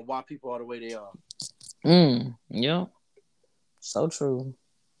on why people are the way they are. yeah, so true.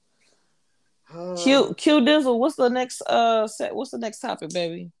 Q Dizzle, what's the next set? What's the next topic,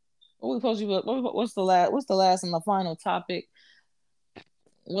 baby? What we supposed to? What's the last? What's the last and the final topic? The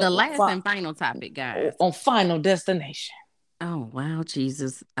What last and final topic, guys. on Final Destination? Oh wow,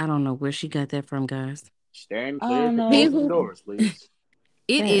 Jesus! I don't know where she got that from, guys. Stand I clear don't of the He closing who know. doors, please.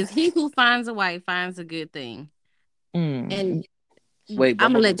 it Yeah. is he who finds a wife finds a good thing. And Wait,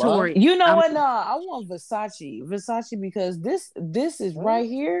 I'm gonna let what? Tori. You know I'm what? No, I want Versace because this is Huh? right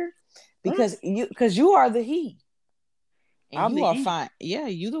here Huh? because you are the he and I'm you the are he. fine. Yeah,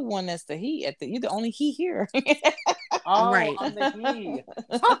 you the one that's the he you're the only he here. Oh, right. I'm the he.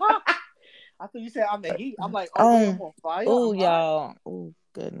 I thought you said I'm the he. I'm like, oh wait, I'm Oh, on fire. oh, I'm hot. y'all. Oh,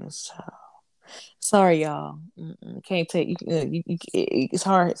 goodness, child. Sorry, y'all. Can't take it's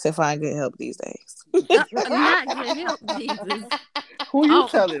hard to find good help these days. Not good help, Jesus. Who you Oh,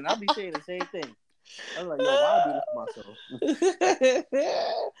 telling? I'll be saying the same thing. I was like, yo, why I do this to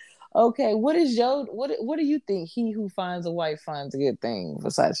myself? Okay, what do you think he who finds a wife finds a good thing,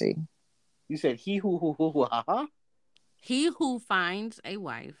 Versace? You said he who ha ha. he who finds a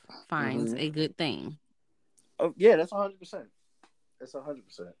wife finds Mm-hmm. a good thing. Oh, yeah, that's 100%. That's 100%.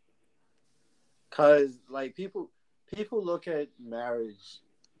 Cause like people look at marriage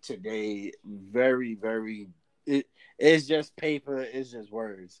today very, very. It's just paper. It's just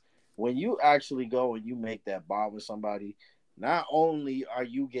words. When you actually go and you make that bond with somebody, not only are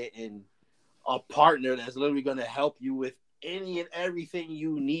you getting a partner that's literally going to help you with any and everything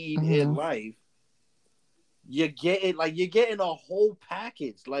you need in life, you're getting a whole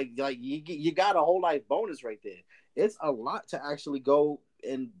package. Like you got a whole life bonus right there. It's a lot to actually go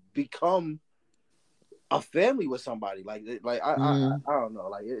and become a family with somebody. I don't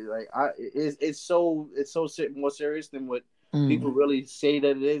know. It's so more serious than what people really say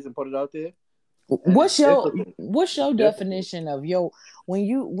that it is and put it out there. And What's your difficult. definition of your when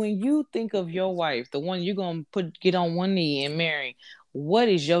you think of your wife, the one you're gonna get on one knee and marry? What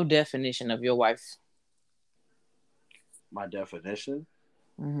is your definition of your wife? My definition.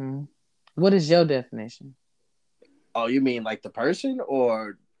 What is your definition? Oh, you mean like the person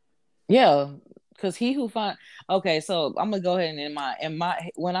or? Yeah, because he who find okay. So I'm gonna go ahead and in my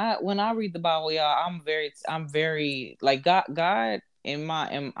when I read the Bible, y'all, I'm very like God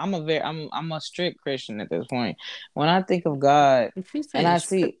I'm a strict Christian at this point. When I think of God, If you and say I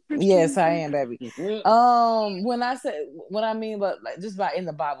strict see, yes, I Christian, am, baby. When I say what I mean, but like just by in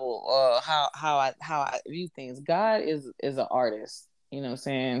the Bible, how I view things, God is an artist. You know what I'm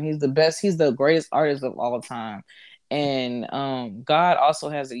saying? He's the best. He's the greatest artist of all time. And God also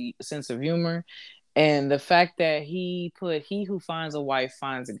has a sense of humor, and the fact that he who finds a wife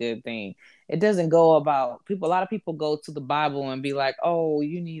finds a good thing. It doesn't go about people. A lot of people go to the Bible and be like, oh,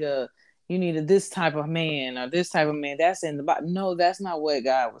 you need a this type of man or this type of man. That's in the Bible. No, that's not what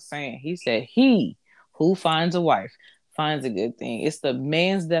God was saying. He said he who finds a wife finds a good thing. It's the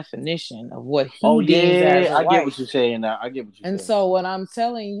man's definition of what Oh he deems as yeah, a I get what wife. you're saying now. I get what you're And saying. so what I'm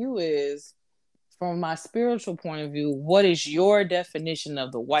telling you is, from my spiritual point of view, what is your definition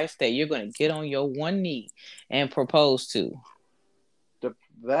of the wife that you're going to get on your one knee and propose to?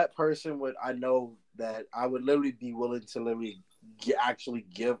 That person would I know that I would literally be willing to literally actually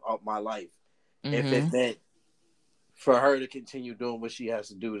give up my life if it Mm-hmm. meant for her to continue doing what she has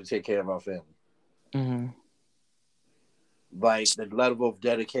to do to take care of our family. Mm-hmm. Like the level of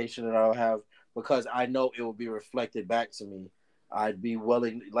dedication that I'll have because I know it will be reflected back to me. I'd be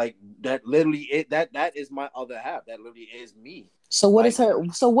willing, like that. Literally, that is my other half. That literally is me. So what is Like, her?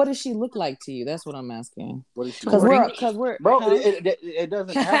 So what does she look like to you? That's what I'm asking. what does she Because look like? Tori. Bro, huh? it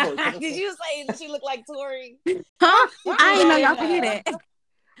doesn't have a. Did you say that she looked like Tori? Huh? You I threw ain't know that in y'all could hear there. that.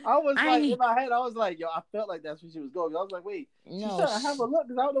 I was I like in ain't. my head, I was like, yo, I felt like that's where she was going. I was like, wait, she's No. trying to have a look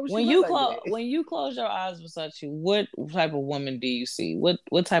because I don't know what she When looked you like close yet. when you close your eyes, Versace, what type of woman do you see? What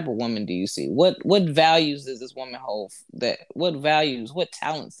type of woman do you see? What values does this woman hold? What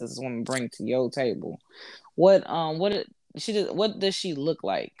talents does this woman bring to your table? What does she look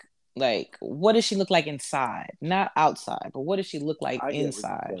like? Like, what does she look like inside? Not outside, but what does she look like I get what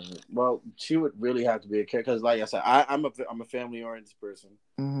inside? you're saying. Well, she would really have to be a character because, like I said, I'm a family oriented person.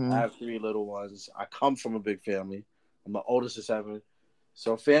 I Mm-hmm. have 3 little ones. I come from a big family. I'm the oldest of 7,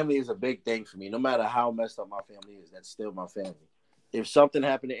 so family is a big thing for me. No matter how messed up my family is, that's still my family. If something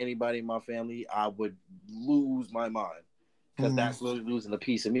happened to anybody in my family, I would lose my mind because Mm-hmm. that's literally losing a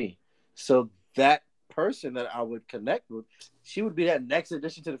piece of me. So that person that I would connect with, she would be that next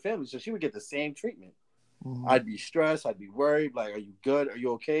addition to the family, so she would get the same treatment. Mm-hmm. I'd be stressed. I'd be worried. Like, are you good? Are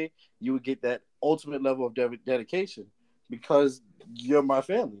you okay? You would get that ultimate level of dedication because you're my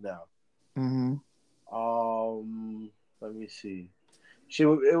family now. Mm-hmm. Let me see. It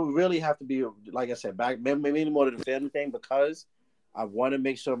would really have to be, like I said, back maybe more to the family thing because I want to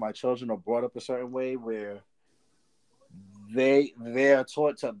make sure my children are brought up a certain way where they are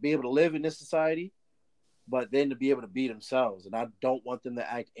taught to be able to live in this society, but then to be able to be themselves. And I don't want them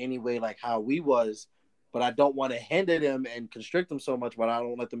to act any way like how we was, but I don't want to hinder them and constrict them so much, but I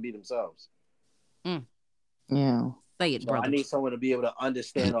don't let them be themselves. Mm, Yeah. say it, So I brother. need someone to be able to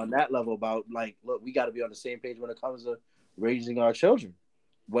understand on that level about like, look, we got to be on the same page when it comes to raising our children.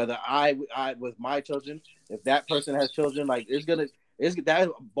 Whether I with my children, if that person has children, like it's that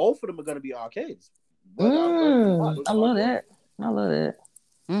both of them are gonna be our kids. Whether I'm ready or not, those I are my love children. that. I love that.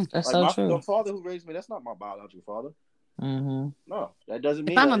 Mm. That's Like so the true. father who raised me, that's not my biological father. Mm-hmm. No, that doesn't If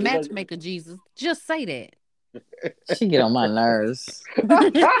mean I'm a that. It doesn't. matchmaker, Jesus, just say that. She get on my nerves.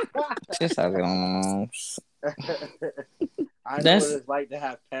 She's so get on my nerves. I know what That's it's like to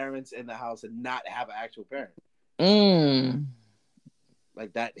have parents in the house and not have an actual parent. mm,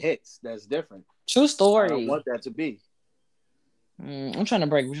 Like that hits. That's different. true I don't story. want that to be. I'm trying to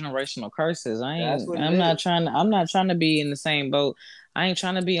break generational curses. That's what it I'm not is. trying. I'm not trying to be in the same boat. I ain't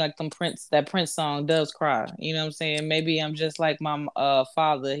trying to be like them Prince. That Prince song, "Doves Cry." You know what I'm saying? Maybe I'm just like my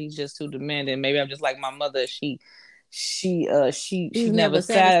father. He's just too demanding. Maybe I'm just like my mother. She He's never never satisfied.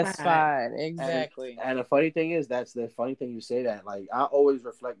 satisfied. And Exactly. and the funny thing is, that's the funny thing you say that. Like I always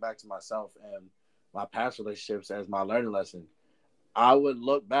reflect back to myself and my past relationships as my learning lesson. I would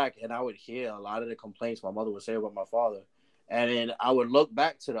look back and I would hear a lot of the complaints my mother would say about my father. And then I would look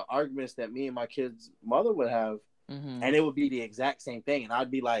back to the arguments that me and my kid's mother would have, and it would be the exact same thing. And I'd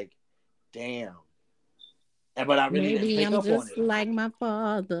be like, damn. But I really didn't Maybe pick I'm up on just it. like my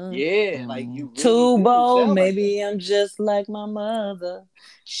father. Yeah, like you really Too do bold. sound like Maybe that. I'm just like my mother.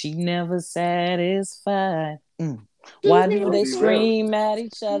 She never satisfied. Why do Let's they be real. scream at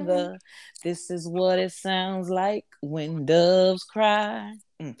each other? This is what it sounds like when doves cry.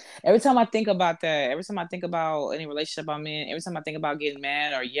 Every time I think about that, every time I think about any relationship I'm in, every time I think about getting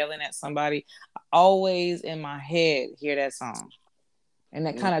mad or yelling at somebody, I always in my head hear that song. And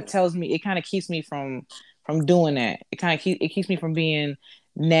that kind of Mhm. tells me, it kind of keeps me from doing that. It keeps me from being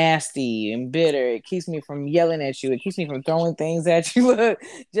nasty and bitter. It keeps me from yelling at you. It keeps me from throwing things at you. Look,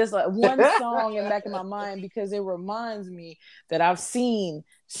 just like one song in the back of my mind, because it reminds me that I've seen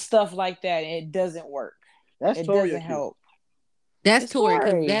stuff like that and it doesn't work. That's It Tori or doesn't Q. help. That's It's Tori,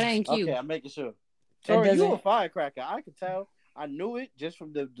 because Tori. that ain't Okay, you. I'm making sure. That Tori, you a doesn't. firecracker. I could tell. I knew it just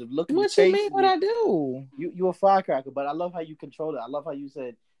from the look in your What you face. mean? What I do? You a firecracker, but I love how you control it. I love how you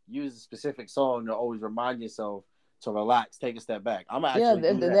said use a specific song to always remind yourself to relax, take a step back. I'm gonna Yeah,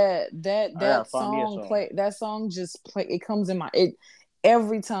 actually do that. I gotta that find me a song song. play. That song just play. It comes in my it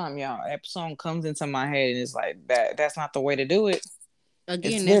every time, y'all. That song comes into my head, and it's like that. That's not the way to do it. It's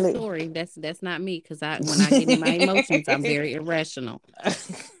Again, that's literally. Tori. That's not me. Because when I get in my emotions, I'm very irrational.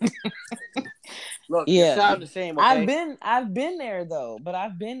 Look, you Yeah, sound the same, okay? I've been there though, but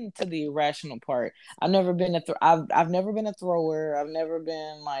I've been to the irrational part. I've never been I've never been a thrower. I've never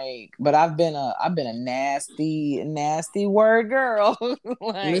been like, but I've been a nasty word girl.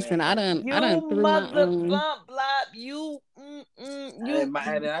 Like, Listen, I done you threw my mother own. bump blop, And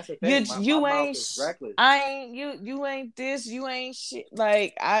that's the you thing. My you mouth ain't is reckless. I ain't you ain't this, you ain't shit.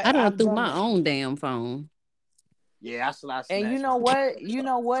 Like I done I've threw done my that. own damn phone. Yeah, I And snatched my you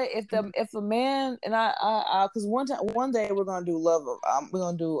know what, if a man, and because one day we're gonna do love, we're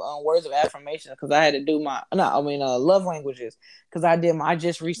gonna do words of affirmation, because I had to do my, no, I mean love languages, because I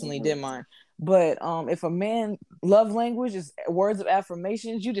just recently did mine. But if a man love language is words of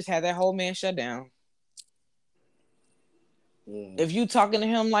affirmations, you just had that whole man shut down. If you talking to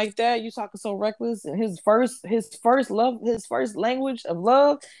him like that, you talking so reckless, and his first language of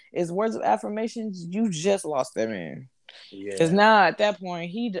love is words of affirmations, you just lost that man. Because Yeah. now at that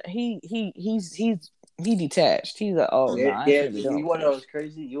point he detached. He's like, oh no, I Yeah, shouldn't be you doing want to know this. what's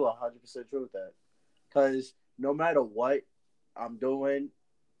crazy? You 100% true with that. Because no matter what I'm doing,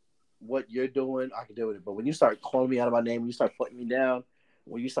 what you're doing, I can deal with it. But when you start calling me out of my name, when you start putting me down,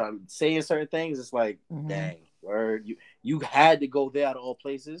 when you start saying certain things, it's like, Mm-hmm. dang, word, you had to go there out of all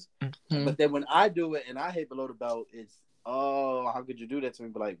places. Mm-hmm. But then when I do it and I hit below the belt, it's, oh, how could you do that to me?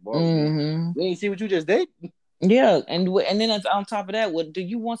 But like, bro, Mm-hmm. you ain't see what you just did? Yeah, and then on top of that, what do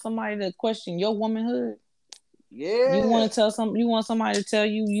you want somebody to question your womanhood? You Yeah. want to tell some? You want somebody to tell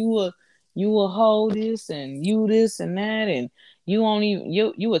you you will hold this and you this and that, and you only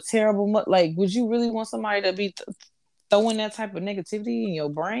you a terrible like, would you really want somebody to be throwing that type of negativity in your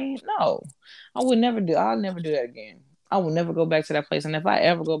brain? No, I would never do. I'll never do that again. I will never go back to that place. And if I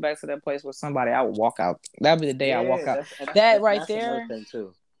ever go back to that place with somebody, I will walk out. That'll be the day I walk Yeah, out. that's and that's That and right that's another there, thing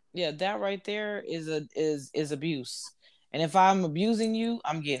too. yeah, that right there is abuse. And if I'm abusing you,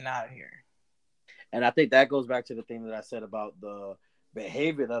 I'm getting out of here. And I think that goes back to the thing that I said about the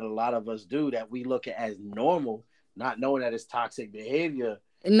behavior that a lot of us do that we look at as normal, not knowing that it's toxic behavior.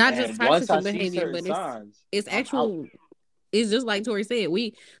 And not just And once toxic I see behavior, certain but signs, it's I'm out. actual. It's just like Tori said.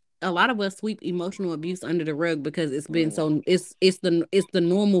 A lot of us sweep emotional abuse under the rug because it's been Mm, so it's the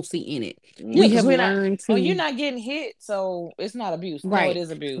normalcy in it. Yeah, We mm-hmm, because have we're not. learned Oh, you're to. not getting hit, so it's not abuse. No, it Right.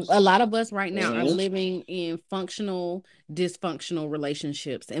 is abuse. A lot of us right now are mm-hmm. living in functional, dysfunctional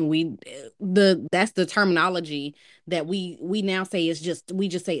relationships. And that's the terminology that we now say is just we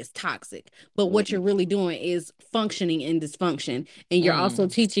just say it's toxic. But what you're really doing is functioning in dysfunction. And you're also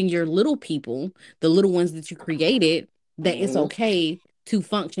Mm. teaching your little people, the little ones that you created, that it's Mm-hmm. okay to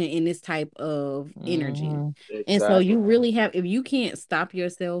function in this type of energy. Mm-hmm. And so Exactly. you really have, if you can't stop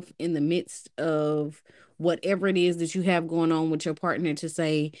yourself in the midst of whatever it is that you have going on with your partner, to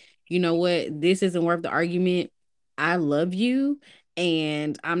say, you know what, this isn't worth the argument. I love you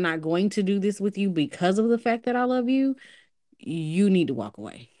and I'm not going to do this with you because of the fact that I love you. you need to walk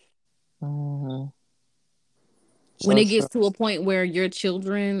away. Mm-hmm. When So it gets true. to a point where your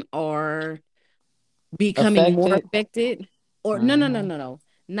children are becoming more Affected. affected, or Mm-hmm.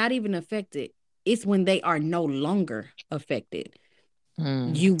 not even affected. It's when they are no longer affected.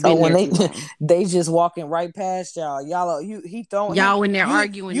 Mm. You've Oh, been when there they too long. they just walking right past y'all. Y'all, he throwing he Y'all in there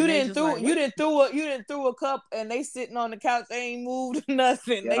arguing you and they didn't just like, what? you didn't throw a cup and they sitting on the couch. They ain't moved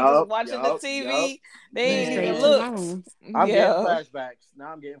nothing. They just Yup, watching the yup, yup. TV. They You ain't stayed even too Man, looked. long. I'm getting Yeah. flashbacks.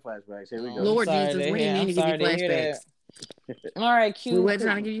 Now I'm getting flashbacks. Here we Oh, I'm go. Lord sorry Jesus, to we hear. didn't mean I'm to give you sorry to hear that. flashbacks. All right, We Q. weren't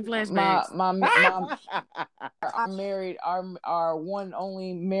trying to give you My flashbacks. my our married our one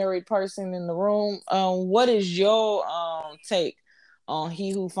only married person in the room. What is your take on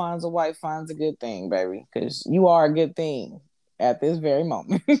he who finds a wife finds a good thing, baby? Because you are a good thing at this very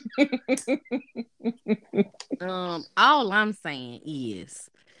moment. All I'm saying is,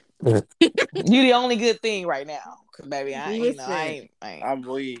 You the only good thing right now, cause baby, listen, I ain't. I'm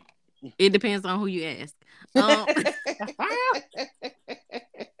weak. it depends on who you ask. Um,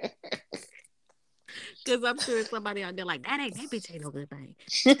 because I'm sure somebody out there like that bitch ain't no good thing.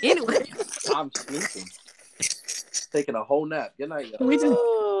 Anyway, I'm sleeping. Taking a whole nap. Good night, we just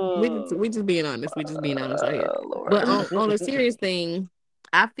Oh, we just being honest. We just being honest out here. But Lord. on a y'all. serious thing,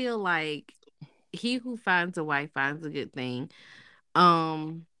 I feel like he who finds a wife finds a good thing.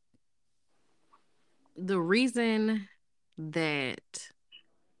 Um, the reason that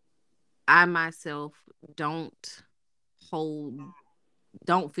I myself don't hold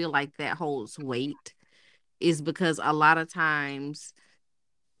don't feel like that holds weight is because a lot of times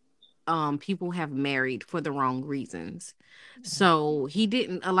people have married for the wrong reasons. So he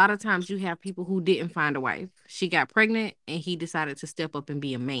didn't a lot of times you have people who didn't find a wife. She got pregnant and he decided to step up and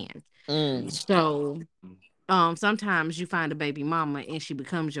be a man. Mm. So sometimes you find a baby mama and she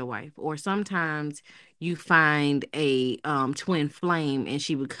becomes your wife, or sometimes you find a twin flame and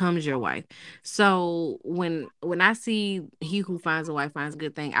she becomes your wife. So when I see he who finds a wife finds a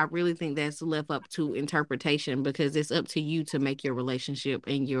good thing, I really think that's left up to interpretation, because it's up to you to make your relationship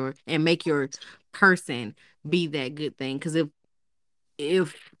and make your person be that good thing. Because if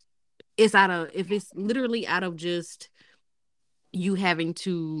if it's literally out of just you having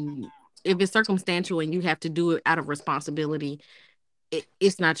to, if it's circumstantial and you have to do it out of responsibility,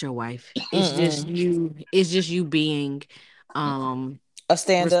 it's not your wife. Mm-mm. It's just you being A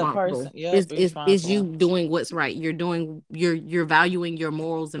stand-up person. responsible. Yep, be It's you responsible. doing what's right. You're valuing your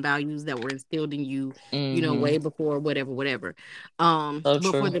morals and values that were instilled in you, Mm-hmm. way before whatever. So But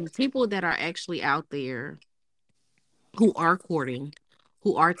for true. the people that are actually out there who are courting,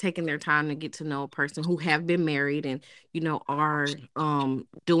 who are taking their time to get to know a person, who have been married and are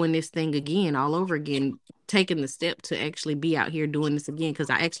doing this thing again all over again, taking the step to actually be out here doing this again, because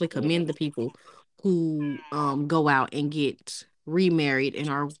I actually commend the people who go out and get remarried and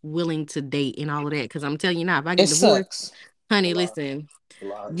are willing to date and all of that, because I'm telling you now, if I It get divorced, sucks. It's a honey, lot. listen, It's a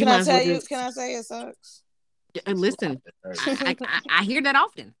lot. you might as well Can just I say it sucks? It's a lot. listen. It hurts. I hear that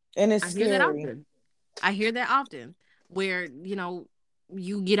often. And it's I hear that scary. often. I hear that often, where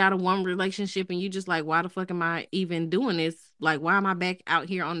you get out of one relationship and you just like, why the fuck am I even doing this? Like, why am I back out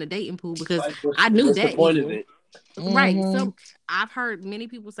here on the dating pool? Because Like, I knew what's the that point of evil. it? Right. Mm-hmm. So I've heard many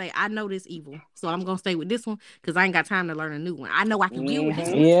people say, I know this evil, so I'm gonna stay with this one because I ain't got time to learn a new one. I know I can deal with this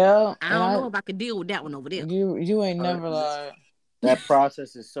one. Yeah, I and don't know if I could deal with that one over there. you ain't never Uh, lied. that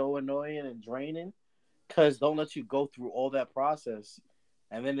process is so annoying and draining because don't let you go through all that process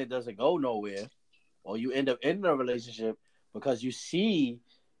and then it doesn't go nowhere, or you end up in a relationship because you see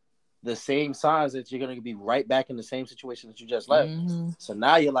the same signs that you're going to be right back in the same situation that you just left. Mm-hmm. So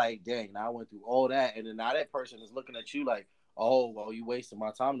now you're like, dang, now I went through all that, and then now that person is looking at you like, oh, well, you wasted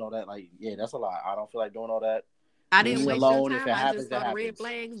my time and all that. Like, yeah, that's a lot. I don't feel like doing all that. I Leave didn't me waste your alone. If time. it I just happens, it saw the red happens.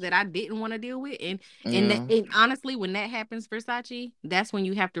 flags that I didn't want to deal with. Yeah. And honestly, when that happens, Versace, that's when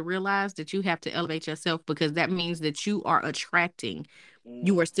you have to realize that you have to elevate yourself, because that means that you are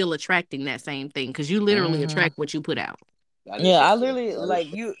still attracting that same thing, because you literally Mm-hmm. attract what you put out. That is Yeah, so I true. literally That is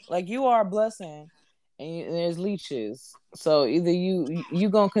true. like you are a blessing, and there's leeches. So either you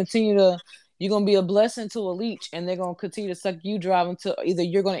gonna continue to you're gonna be a blessing to a leech, and they're gonna continue to suck you dry until either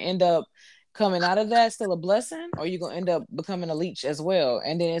you're gonna end up coming out of that still a blessing, or you're gonna end up becoming a leech as well.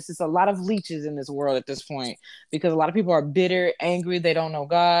 And then it's just a lot of leeches in this world at this point, because a lot of people are bitter, angry, they don't know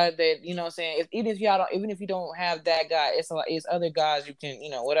God. That what I'm saying. Even if you don't have that God, it's other gods you can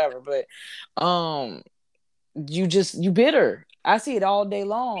whatever. But you bitter. I see it all day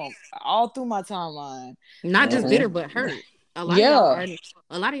long, all through my timeline. Not just Mm-hmm. bitter, And but hurt. yeah.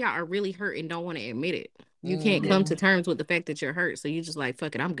 A lot of y'all are really hurt and don't want to admit it. You can't Yeah. come Hmm. to terms with the fact that you're hurt, so you just like,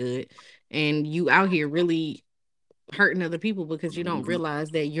 fuck it, I'm good. And you out here really hurting other people because you don't Mm-hmm.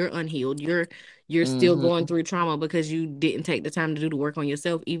 realize that you're unhealed. You're still going through trauma because you didn't take the time to do the work on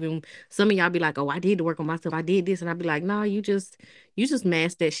yourself. Even some of y'all be like, "Oh, I did the work on myself. I did this," and I'd be like, "No, you just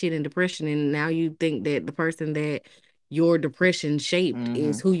masked that shit in depression, and now you think that the person that your depression shaped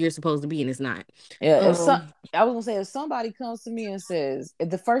is who you're supposed to be, and it's not." Yeah, Um, I was gonna say, if somebody comes to me and says, if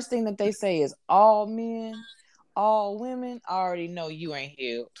the first thing that they say is all men, all women, I already know you ain't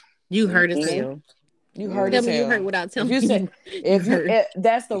healed. you hurt as Mm-hmm. hell. You hurt Tell as Mm-hmm. me you hurt hell. without If telling you say, me you hurt.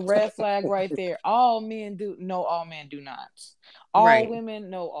 that's the red flag right there. All men do, no, all men do not. All Right. women,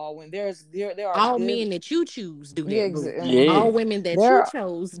 no, all women. There are All good, men that you choose do yeah, that, boo. Yeah. All women that you there,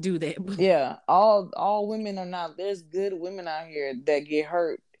 chose do that, boo. yeah, all women are not. There's good women out here that get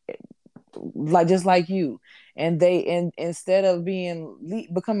hurt like just like you, and instead of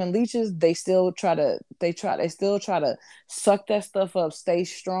becoming leeches, they still try to suck that stuff up, stay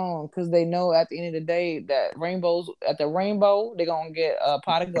strong, because they know at the end of the day that rainbow they're gonna get a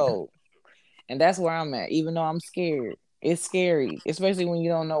pot of gold. And that's where I'm at, even though I'm scared. It's scary, especially when you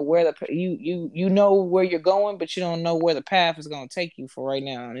don't know where you know where you're going, but you don't know where the path is going to take you for right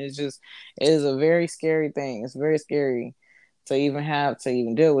now. And it is a very scary thing. It's very scary to even have to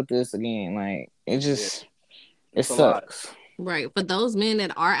even deal with this again. Like Yeah. it It's a lot. sucks. Right. For those men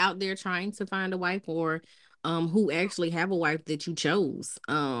that are out there trying to find a wife, or who actually have a wife that you chose.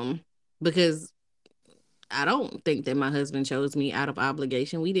 Because I don't think that my husband chose me out of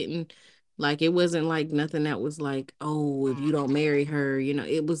obligation. We didn't, like, it wasn't like nothing that was like, "Oh, if you don't marry her,"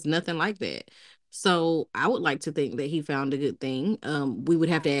 it was nothing like that. So I would like to think that he found a good thing. We would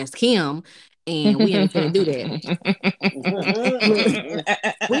have to ask him, and we ain't finna do that. Look,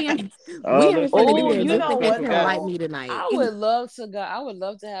 we ain't we Oh, ain't looks like finna we do Oh, that you we, just know to we have what him forgot. like though? me tonight. I would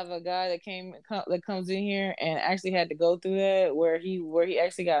love to have a guy that comes in here and actually had to go through that, where he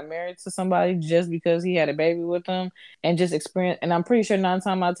actually got married to somebody just because he had a baby with them, and just experience. And I'm pretty sure 9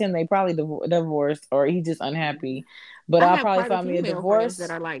 times out of 10 they probably divorced, or he just unhappy. But I I'll have probably quite a find me few a male friends that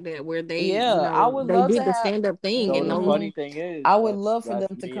divorce. are like that, where they, Yeah, I would they love to did the have. stand up thing, So and the no, funny Mhm. thing I is, would love for that's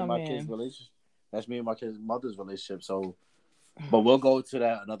them to me and come my kid's in. relationship. That's me and my kid's mother's relationship. So, but we'll go to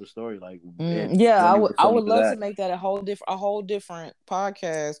that another story. Like it Yeah, really was I similar would to love to that. make that a whole different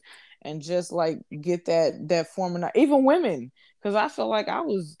podcast, and just like get that form of, even women, because I feel like I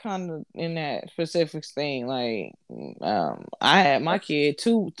was kind of in that specific thing. Like, I had my kid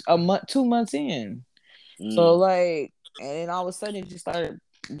 2 months in, so Mm. like, and then all of a sudden it just started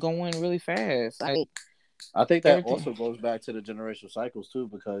going really fast. Like I think that everything. also goes back to the generational cycles too,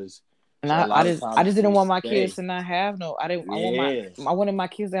 because And a lot of I times just didn't we want my kids stay. to not have no. Yeah, I wanted my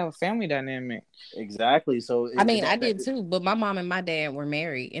kids to have a family dynamic. exactly. So I mean, I that, did too, but my mom and my dad were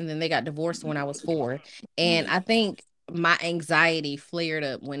married, and then they got divorced when I was 4. And mm, I think my anxiety flared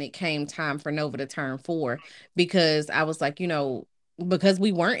up when it came time for Nova to turn 4, because I was like, because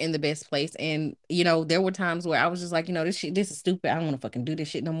we weren't in the best place. And, there were times where I was just like, this is stupid. I don't want to fucking do this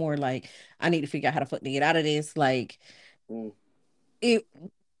shit no more. Like, I need to figure out how to fuck to get out of this. Like, mm, it,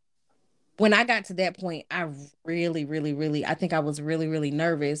 when I got to that point, I really, really, really, I think I was really, really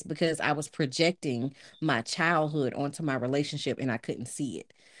nervous because I was projecting my childhood onto my relationship and I couldn't see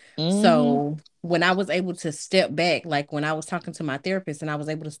it. Mm-hmm. So when I was able to step back, like when I was talking to my therapist and I was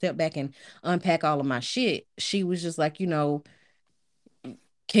able to step back and unpack all of my shit, she was just like,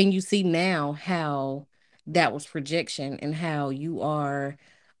 can you see now how that was projection and how you are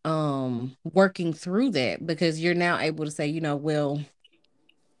working through that, because you're now able to say, well,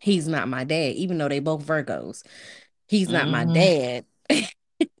 he's not my dad, even though they both Virgos. He's not my Mm-hmm. dad.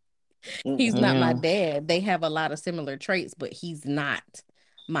 He's mm, not my Yeah. dad. They have a lot of similar traits, but he's not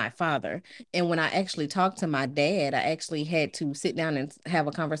my father. And when I actually talked to my dad, I actually had to sit down and have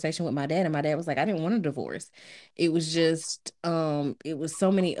a conversation with my dad. And my dad was like, I didn't want a divorce. It was just, it was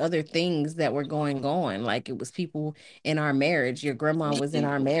so many other things that were going on. Like, it was people in our marriage. Your grandma was in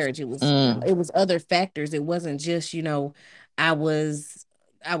our marriage. It was, Mm. it was other factors. It wasn't just, I was,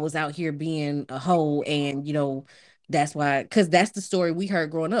 I was out here being a hoe, and, that's why, because that's the story we heard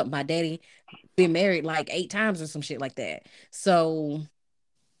growing up. My daddy been married like 8 times or some shit like that. So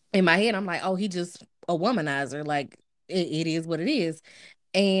in my head, I'm like, oh, he just a womanizer. Like, it is what it is.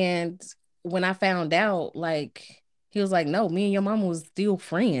 And when I found out, like, he was like, no, me and your mama was still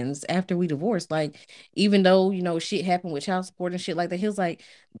friends after we divorced. Like, even though, shit happened with child support and shit like that, he was like,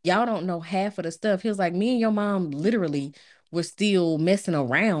 y'all don't know half of the stuff. He was like, me and your mom literally were still messing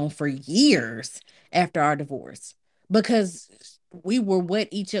around for years after our divorce, because we were what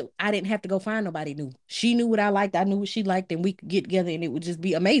each of, I didn't have to go find nobody new. She knew what I liked, I knew what she liked, and we could get together and it would just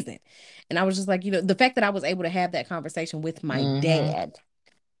be amazing. And I was just like, the fact that I was able to have that conversation with my Mm-hmm. dad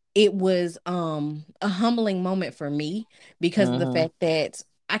it was a humbling moment for me because of the Mm-hmm. fact that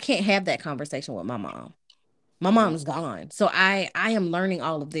I can't have that conversation with my mom. My mom's gone. So I am learning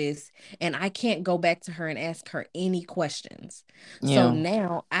all of this and I can't go back to her and ask her any questions. So Yeah.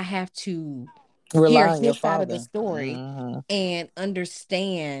 now I have to hear Rely on your his side of the father. story Mm-hmm. and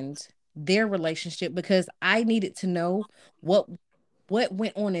understand their relationship because I needed to know what what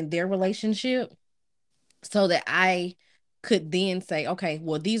went on in their relationship so that I could then say, okay,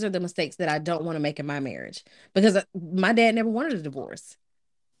 well, these are the mistakes that I don't want to make in my marriage. Because my dad never wanted a divorce.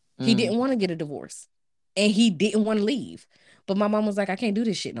 He Mm. didn't want to get a divorce and he didn't want to leave. But my mom was like, I can't do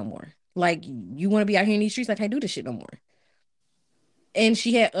this shit no more. Like, you want to be out here in these streets? I can't do this shit no more. And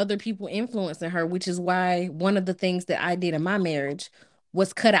she had other people influencing her, which is why one of the things that I did in my marriage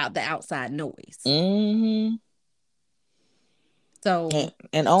was cut out the outside noise. Mm-hmm. So,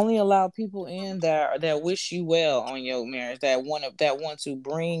 And only allow people in that wish you well on your marriage, that want to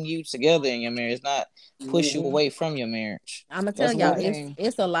bring you together in your marriage, not push you Mm-hmm. away from your marriage. I'm gonna tell That's y'all, one Yeah. thing.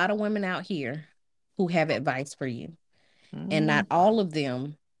 it's a lot of women out here who have advice for you, and Mm-hmm. not all of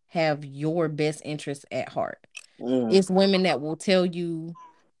them have your best interests at heart. Mm. It's women that will tell you.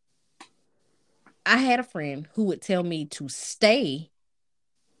 I had a friend who would tell me to stay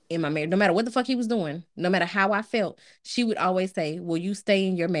in my marriage, no matter what the fuck he was doing, no matter how I felt. She would always say, "Will you stay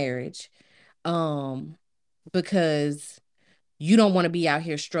in your marriage?" Um, because you don't want to be out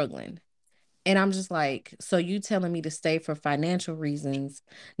here struggling. And I'm just like, so you telling me to stay for financial reasons,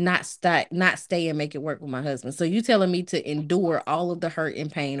 not stay and make it work with my husband. So you telling me to endure all of the hurt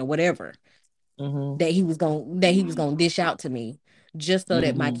and pain or whatever Mm-hmm. that he was gonna dish out to me just so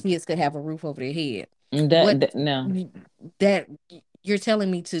that my Mm-hmm. kids could have a roof over their head. And What that no. that you're telling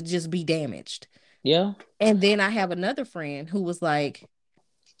me to just be damaged. Yeah. And then I have another friend who was like,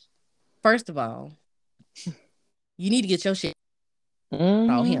 first of all, you need to get your shit on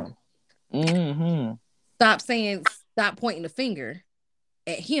Mm-hmm. him. Mm-hmm. Stop pointing the finger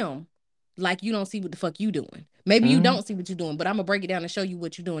at him like you don't see what the fuck you doing. Maybe you Mm-hmm. don't see what you're doing, but I'm gonna break it down and show you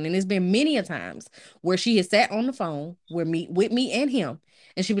what you're doing. And it's been many a times where she has sat on the phone with me and him,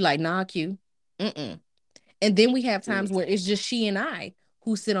 and she'd be like, "Nah, Q, mm." And then we have times where it's just she and I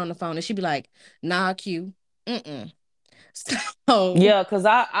who sit on the phone, and she'd be like, "Nah, Q, mm." So Yeah, because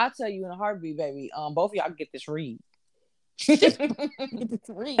I tell you in a heartbeat, baby. Both of y'all get this read. Because it's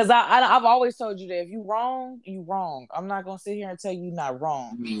real. I've always told you that if you wrong, you wrong. I'm not gonna sit here and tell you you're not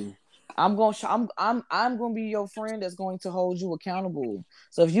wrong. Mm. I'm gonna be your friend that's going to hold you accountable.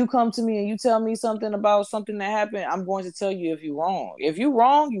 So if you come to me and you tell me something about something that happened, I'm going to tell you if you're wrong. If you're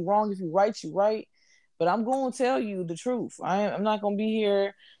wrong, you're wrong. If you're right, you're right. But I'm going to tell you the truth. I'm not gonna be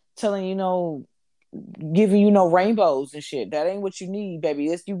here telling giving you no rainbows and shit. That ain't what you need, baby.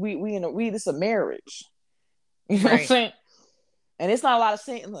 It's you. We this a marriage. You know what I'm Right. saying? And it's not a lot of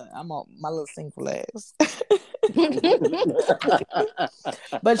sing. Look, I'm on my little single ass.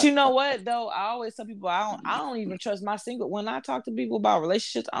 But you know what though? I always tell people I don't even trust my single when I talk to people about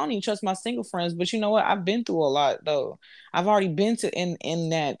relationships, I don't even trust my single friends. But you know what? I've been through a lot though. I've already been to in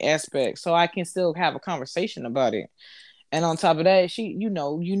that aspect. So I can still have a conversation about it. And on top of that, you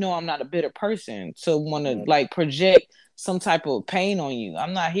know I'm not a bitter person to want to like project some type of pain on you.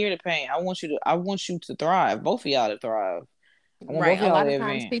 I'm not here to pain. I want you to thrive. Both of y'all to thrive. I want Right. both of A y'all lot to of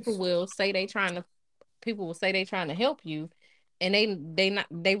times advance. people will say they trying to help you, and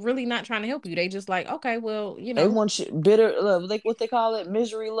they really not trying to help you. They just like, okay, well, They want you bitter love, like what they call it,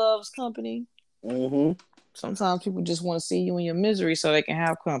 misery loves company. Mm-hmm. Sometimes people just want to see you in your misery so they can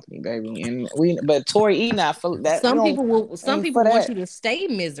have company, baby. But Tori E not for that. We don't some ain't people for want that. you to stay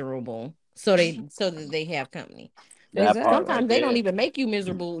miserable so that they have company. That part Exactly. right Sometimes they don't there. even make you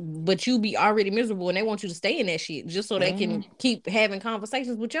miserable, but you be already miserable and they want you to stay in that shit just so they Mm-hmm. can keep having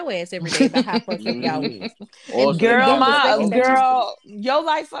conversations with your ass every day about how fucked up y'all Mm-hmm. is. Also, they And Girl, then the profit my second off that of you it. girl, your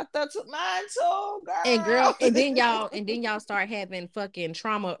life fucked up to mine too, and girl, girl. and then y'all start having fucking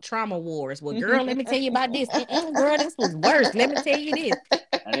trauma wars. Well, girl, let me tell you about this. Girl, this was worse. Let me tell you this.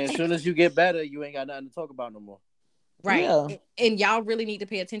 And then as soon as you get better, you ain't got nothing to talk about no more. Right. Yeah. And y'all really need to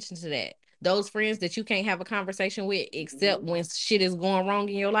pay attention to that. Those friends that you can't have a conversation with except when shit is going wrong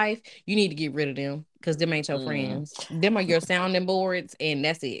in your life, you need to get rid of them because them ain't your Mm. friends. Them are your sounding boards, and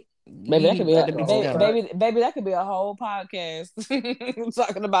that's it. Baby, You that need could to be let a them bitches Whole baby, go. fact. baby, baby. That could be a whole podcast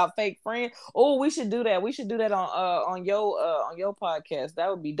talking about fake friends. Oh, we should do that. We should do that on your podcast. That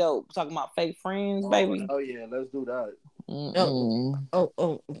would be dope. Talking about fake friends, Oh baby. hell yeah, let's do that. Oh,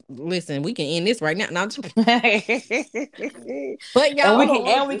 Mm-mm. listen, we can end this right now. No, and but we y'all, can Oh, and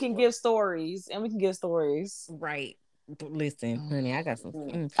what's we this can one? give stories and we can give stories. right. Listen, honey, I got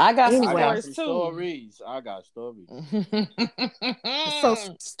some. I got some I got Anyway, some stories too. stories. I got stories. so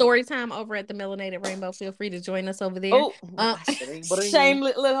story time over at the Melanated Rainbow. Feel free to join us over there. Oh, Bring, bring.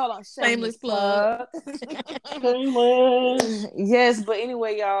 shameless. Look, hold on. Shameless Shameless plug. plug. Shameless. Yes, but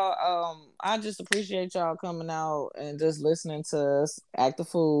anyway, y'all. I just appreciate y'all coming out and just listening to us act the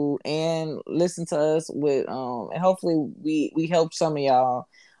fool and listen to us with and hopefully we help some of y'all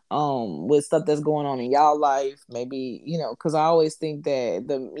with stuff that's going on in y'all life. Maybe because I always think that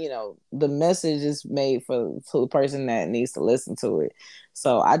the message is made for the person that needs to listen to it.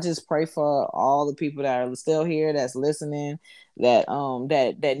 So I just pray for all the people that are still here that's listening that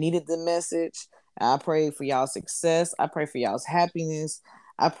needed the message. I pray for y'all's success. I pray for y'all's happiness.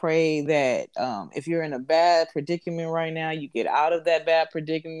 I pray that if you're in a bad predicament right now, you get out of that bad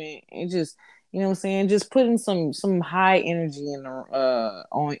predicament and just, what I'm saying, just putting some high energy in your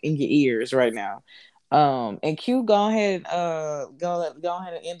ears right now. And Q, go ahead and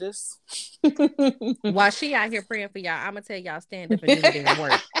end this. While she out here praying for y'all, I'm gonna tell y'all stand up and do the damn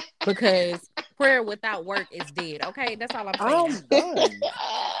work because prayer without work is dead. Okay, that's all I'm saying. I'm done.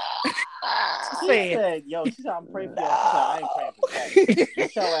 She said, I'm praying for y'all. She said, I ain't praying for that.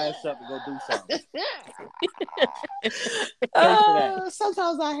 Get your ass up and go do something. Pray for that.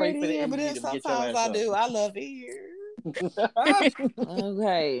 Sometimes I Pray hate for it the here, but energy then to get your sometimes ass I up. do. I love it here.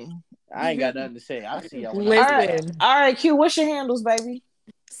 Okay. I ain't got nothing to say. I'll see y'all when Listen. All right, Q, what's your handles, baby?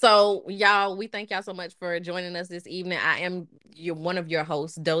 So, y'all, we thank y'all so much for joining us this evening. I am one of your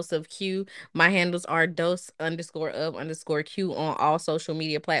hosts, Dose of Q. My handles are dose_of_Q on all social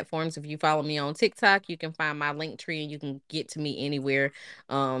media platforms. If you follow me on TikTok, you can find my link tree and you can get to me anywhere.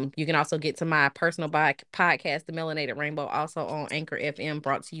 You can also get to my personal podcast, The Melanated Rainbow, also on Anchor FM,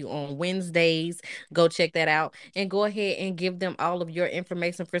 brought to you on Wednesdays. Go check that out and go ahead and give them all of your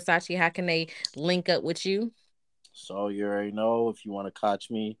information. Versace, how can they link up with you? So you already know, if you want to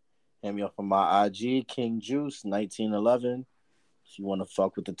catch me, hit me up on my IG, King Juice 1911. If you want to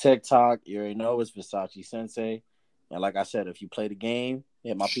fuck with the TikTok, you already know it's Versace Sensei. And like I said, if you play the game,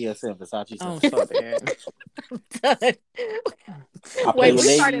 hit my PSN, Versace Sensei. So bad. Wait, we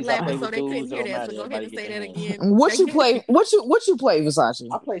started laughing so they couldn't hear that. So go ahead Everybody and get say their that name. again. What you play? What you play, Versace?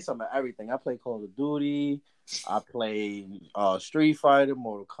 I play some of everything. I play Call of Duty. I play Street Fighter,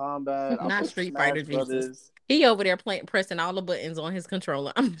 Mortal Kombat. I Not play Street Smash Fighter, Jesus. Brothers. He over there pressing all the buttons on his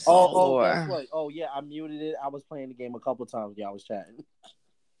controller. Guess what? Oh yeah, I muted it. I was playing the game a couple times. Y'all was chatting.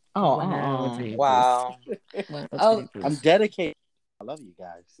 Wow. Oh, I'm dedicated. I love you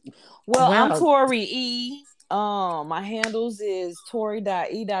guys. Well, I'm Tori E. My handles is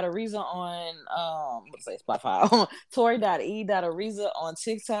Tori.E.Ariza on Spotify. Tori.E.Ariza on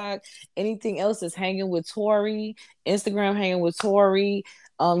TikTok. Anything else is hanging with Tori. Instagram hanging with Tori.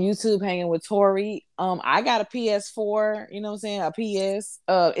 YouTube hanging with Tori. I got a PS4, you know what I'm saying? A PS.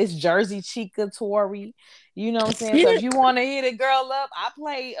 It's Jersey Chica Tori. You know what I'm saying? So if you want to hit a girl up, I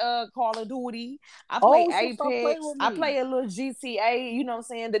play Call of Duty. I play Apex. I play a little GTA. You know what I'm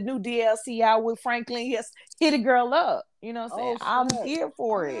saying? The new DLC out with Franklin. Yes, hit a girl up. You know what I'm saying? I'm here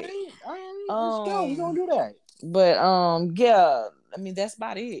for it. All right, let's go. We're gonna do that. But yeah, I mean that's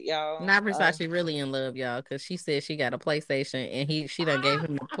about it, y'all. Not Versace really in love, y'all, because she said she got a PlayStation and she done gave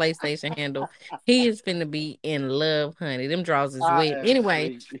him the PlayStation handle. He is finna be in love, honey. Them draws is wet.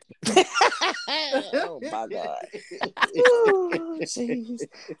 Anyway. Oh my God. Oh, jeez.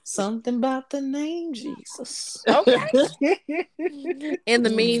 Something about the name Jesus. Okay. In the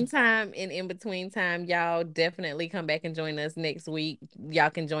meantime, and in between time, y'all definitely come back and join us next week. Y'all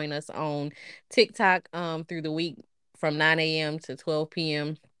can join us on TikTok through the week from 9 a.m. to 12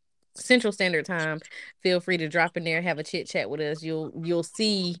 p.m. Central Standard Time. Feel free to drop in there, have a chit chat with us. You'll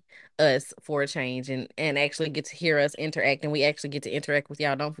see us for a change and actually get to hear us interact, and we actually get to interact with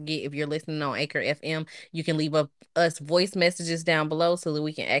y'all. Don't forget, if you're listening on Anchor FM, you can leave us voice messages down below so that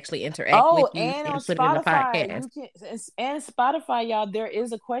we can actually interact with you and on put it in the Spotify, podcast. and Spotify, y'all, there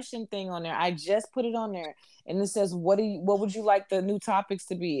is a question thing on there. I just put it on there. And it says, what would you like the new topics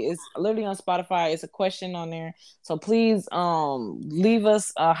to be? It's literally on Spotify. It's a question on there. So please leave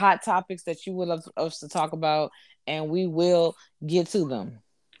us hot topics that you would love us to talk about, and we will get to them.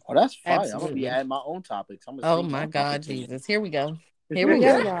 Oh, that's fine. Absolutely. I'm gonna be adding my own topics. Oh my God, Jesus. Here we go. Here we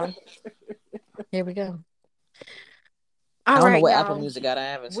go, y'all. Here we go. I don't know what Apple Music got. I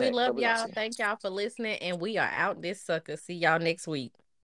haven't We checked. love y'all. Thank y'all for listening, and we are out this sucker. See y'all next week.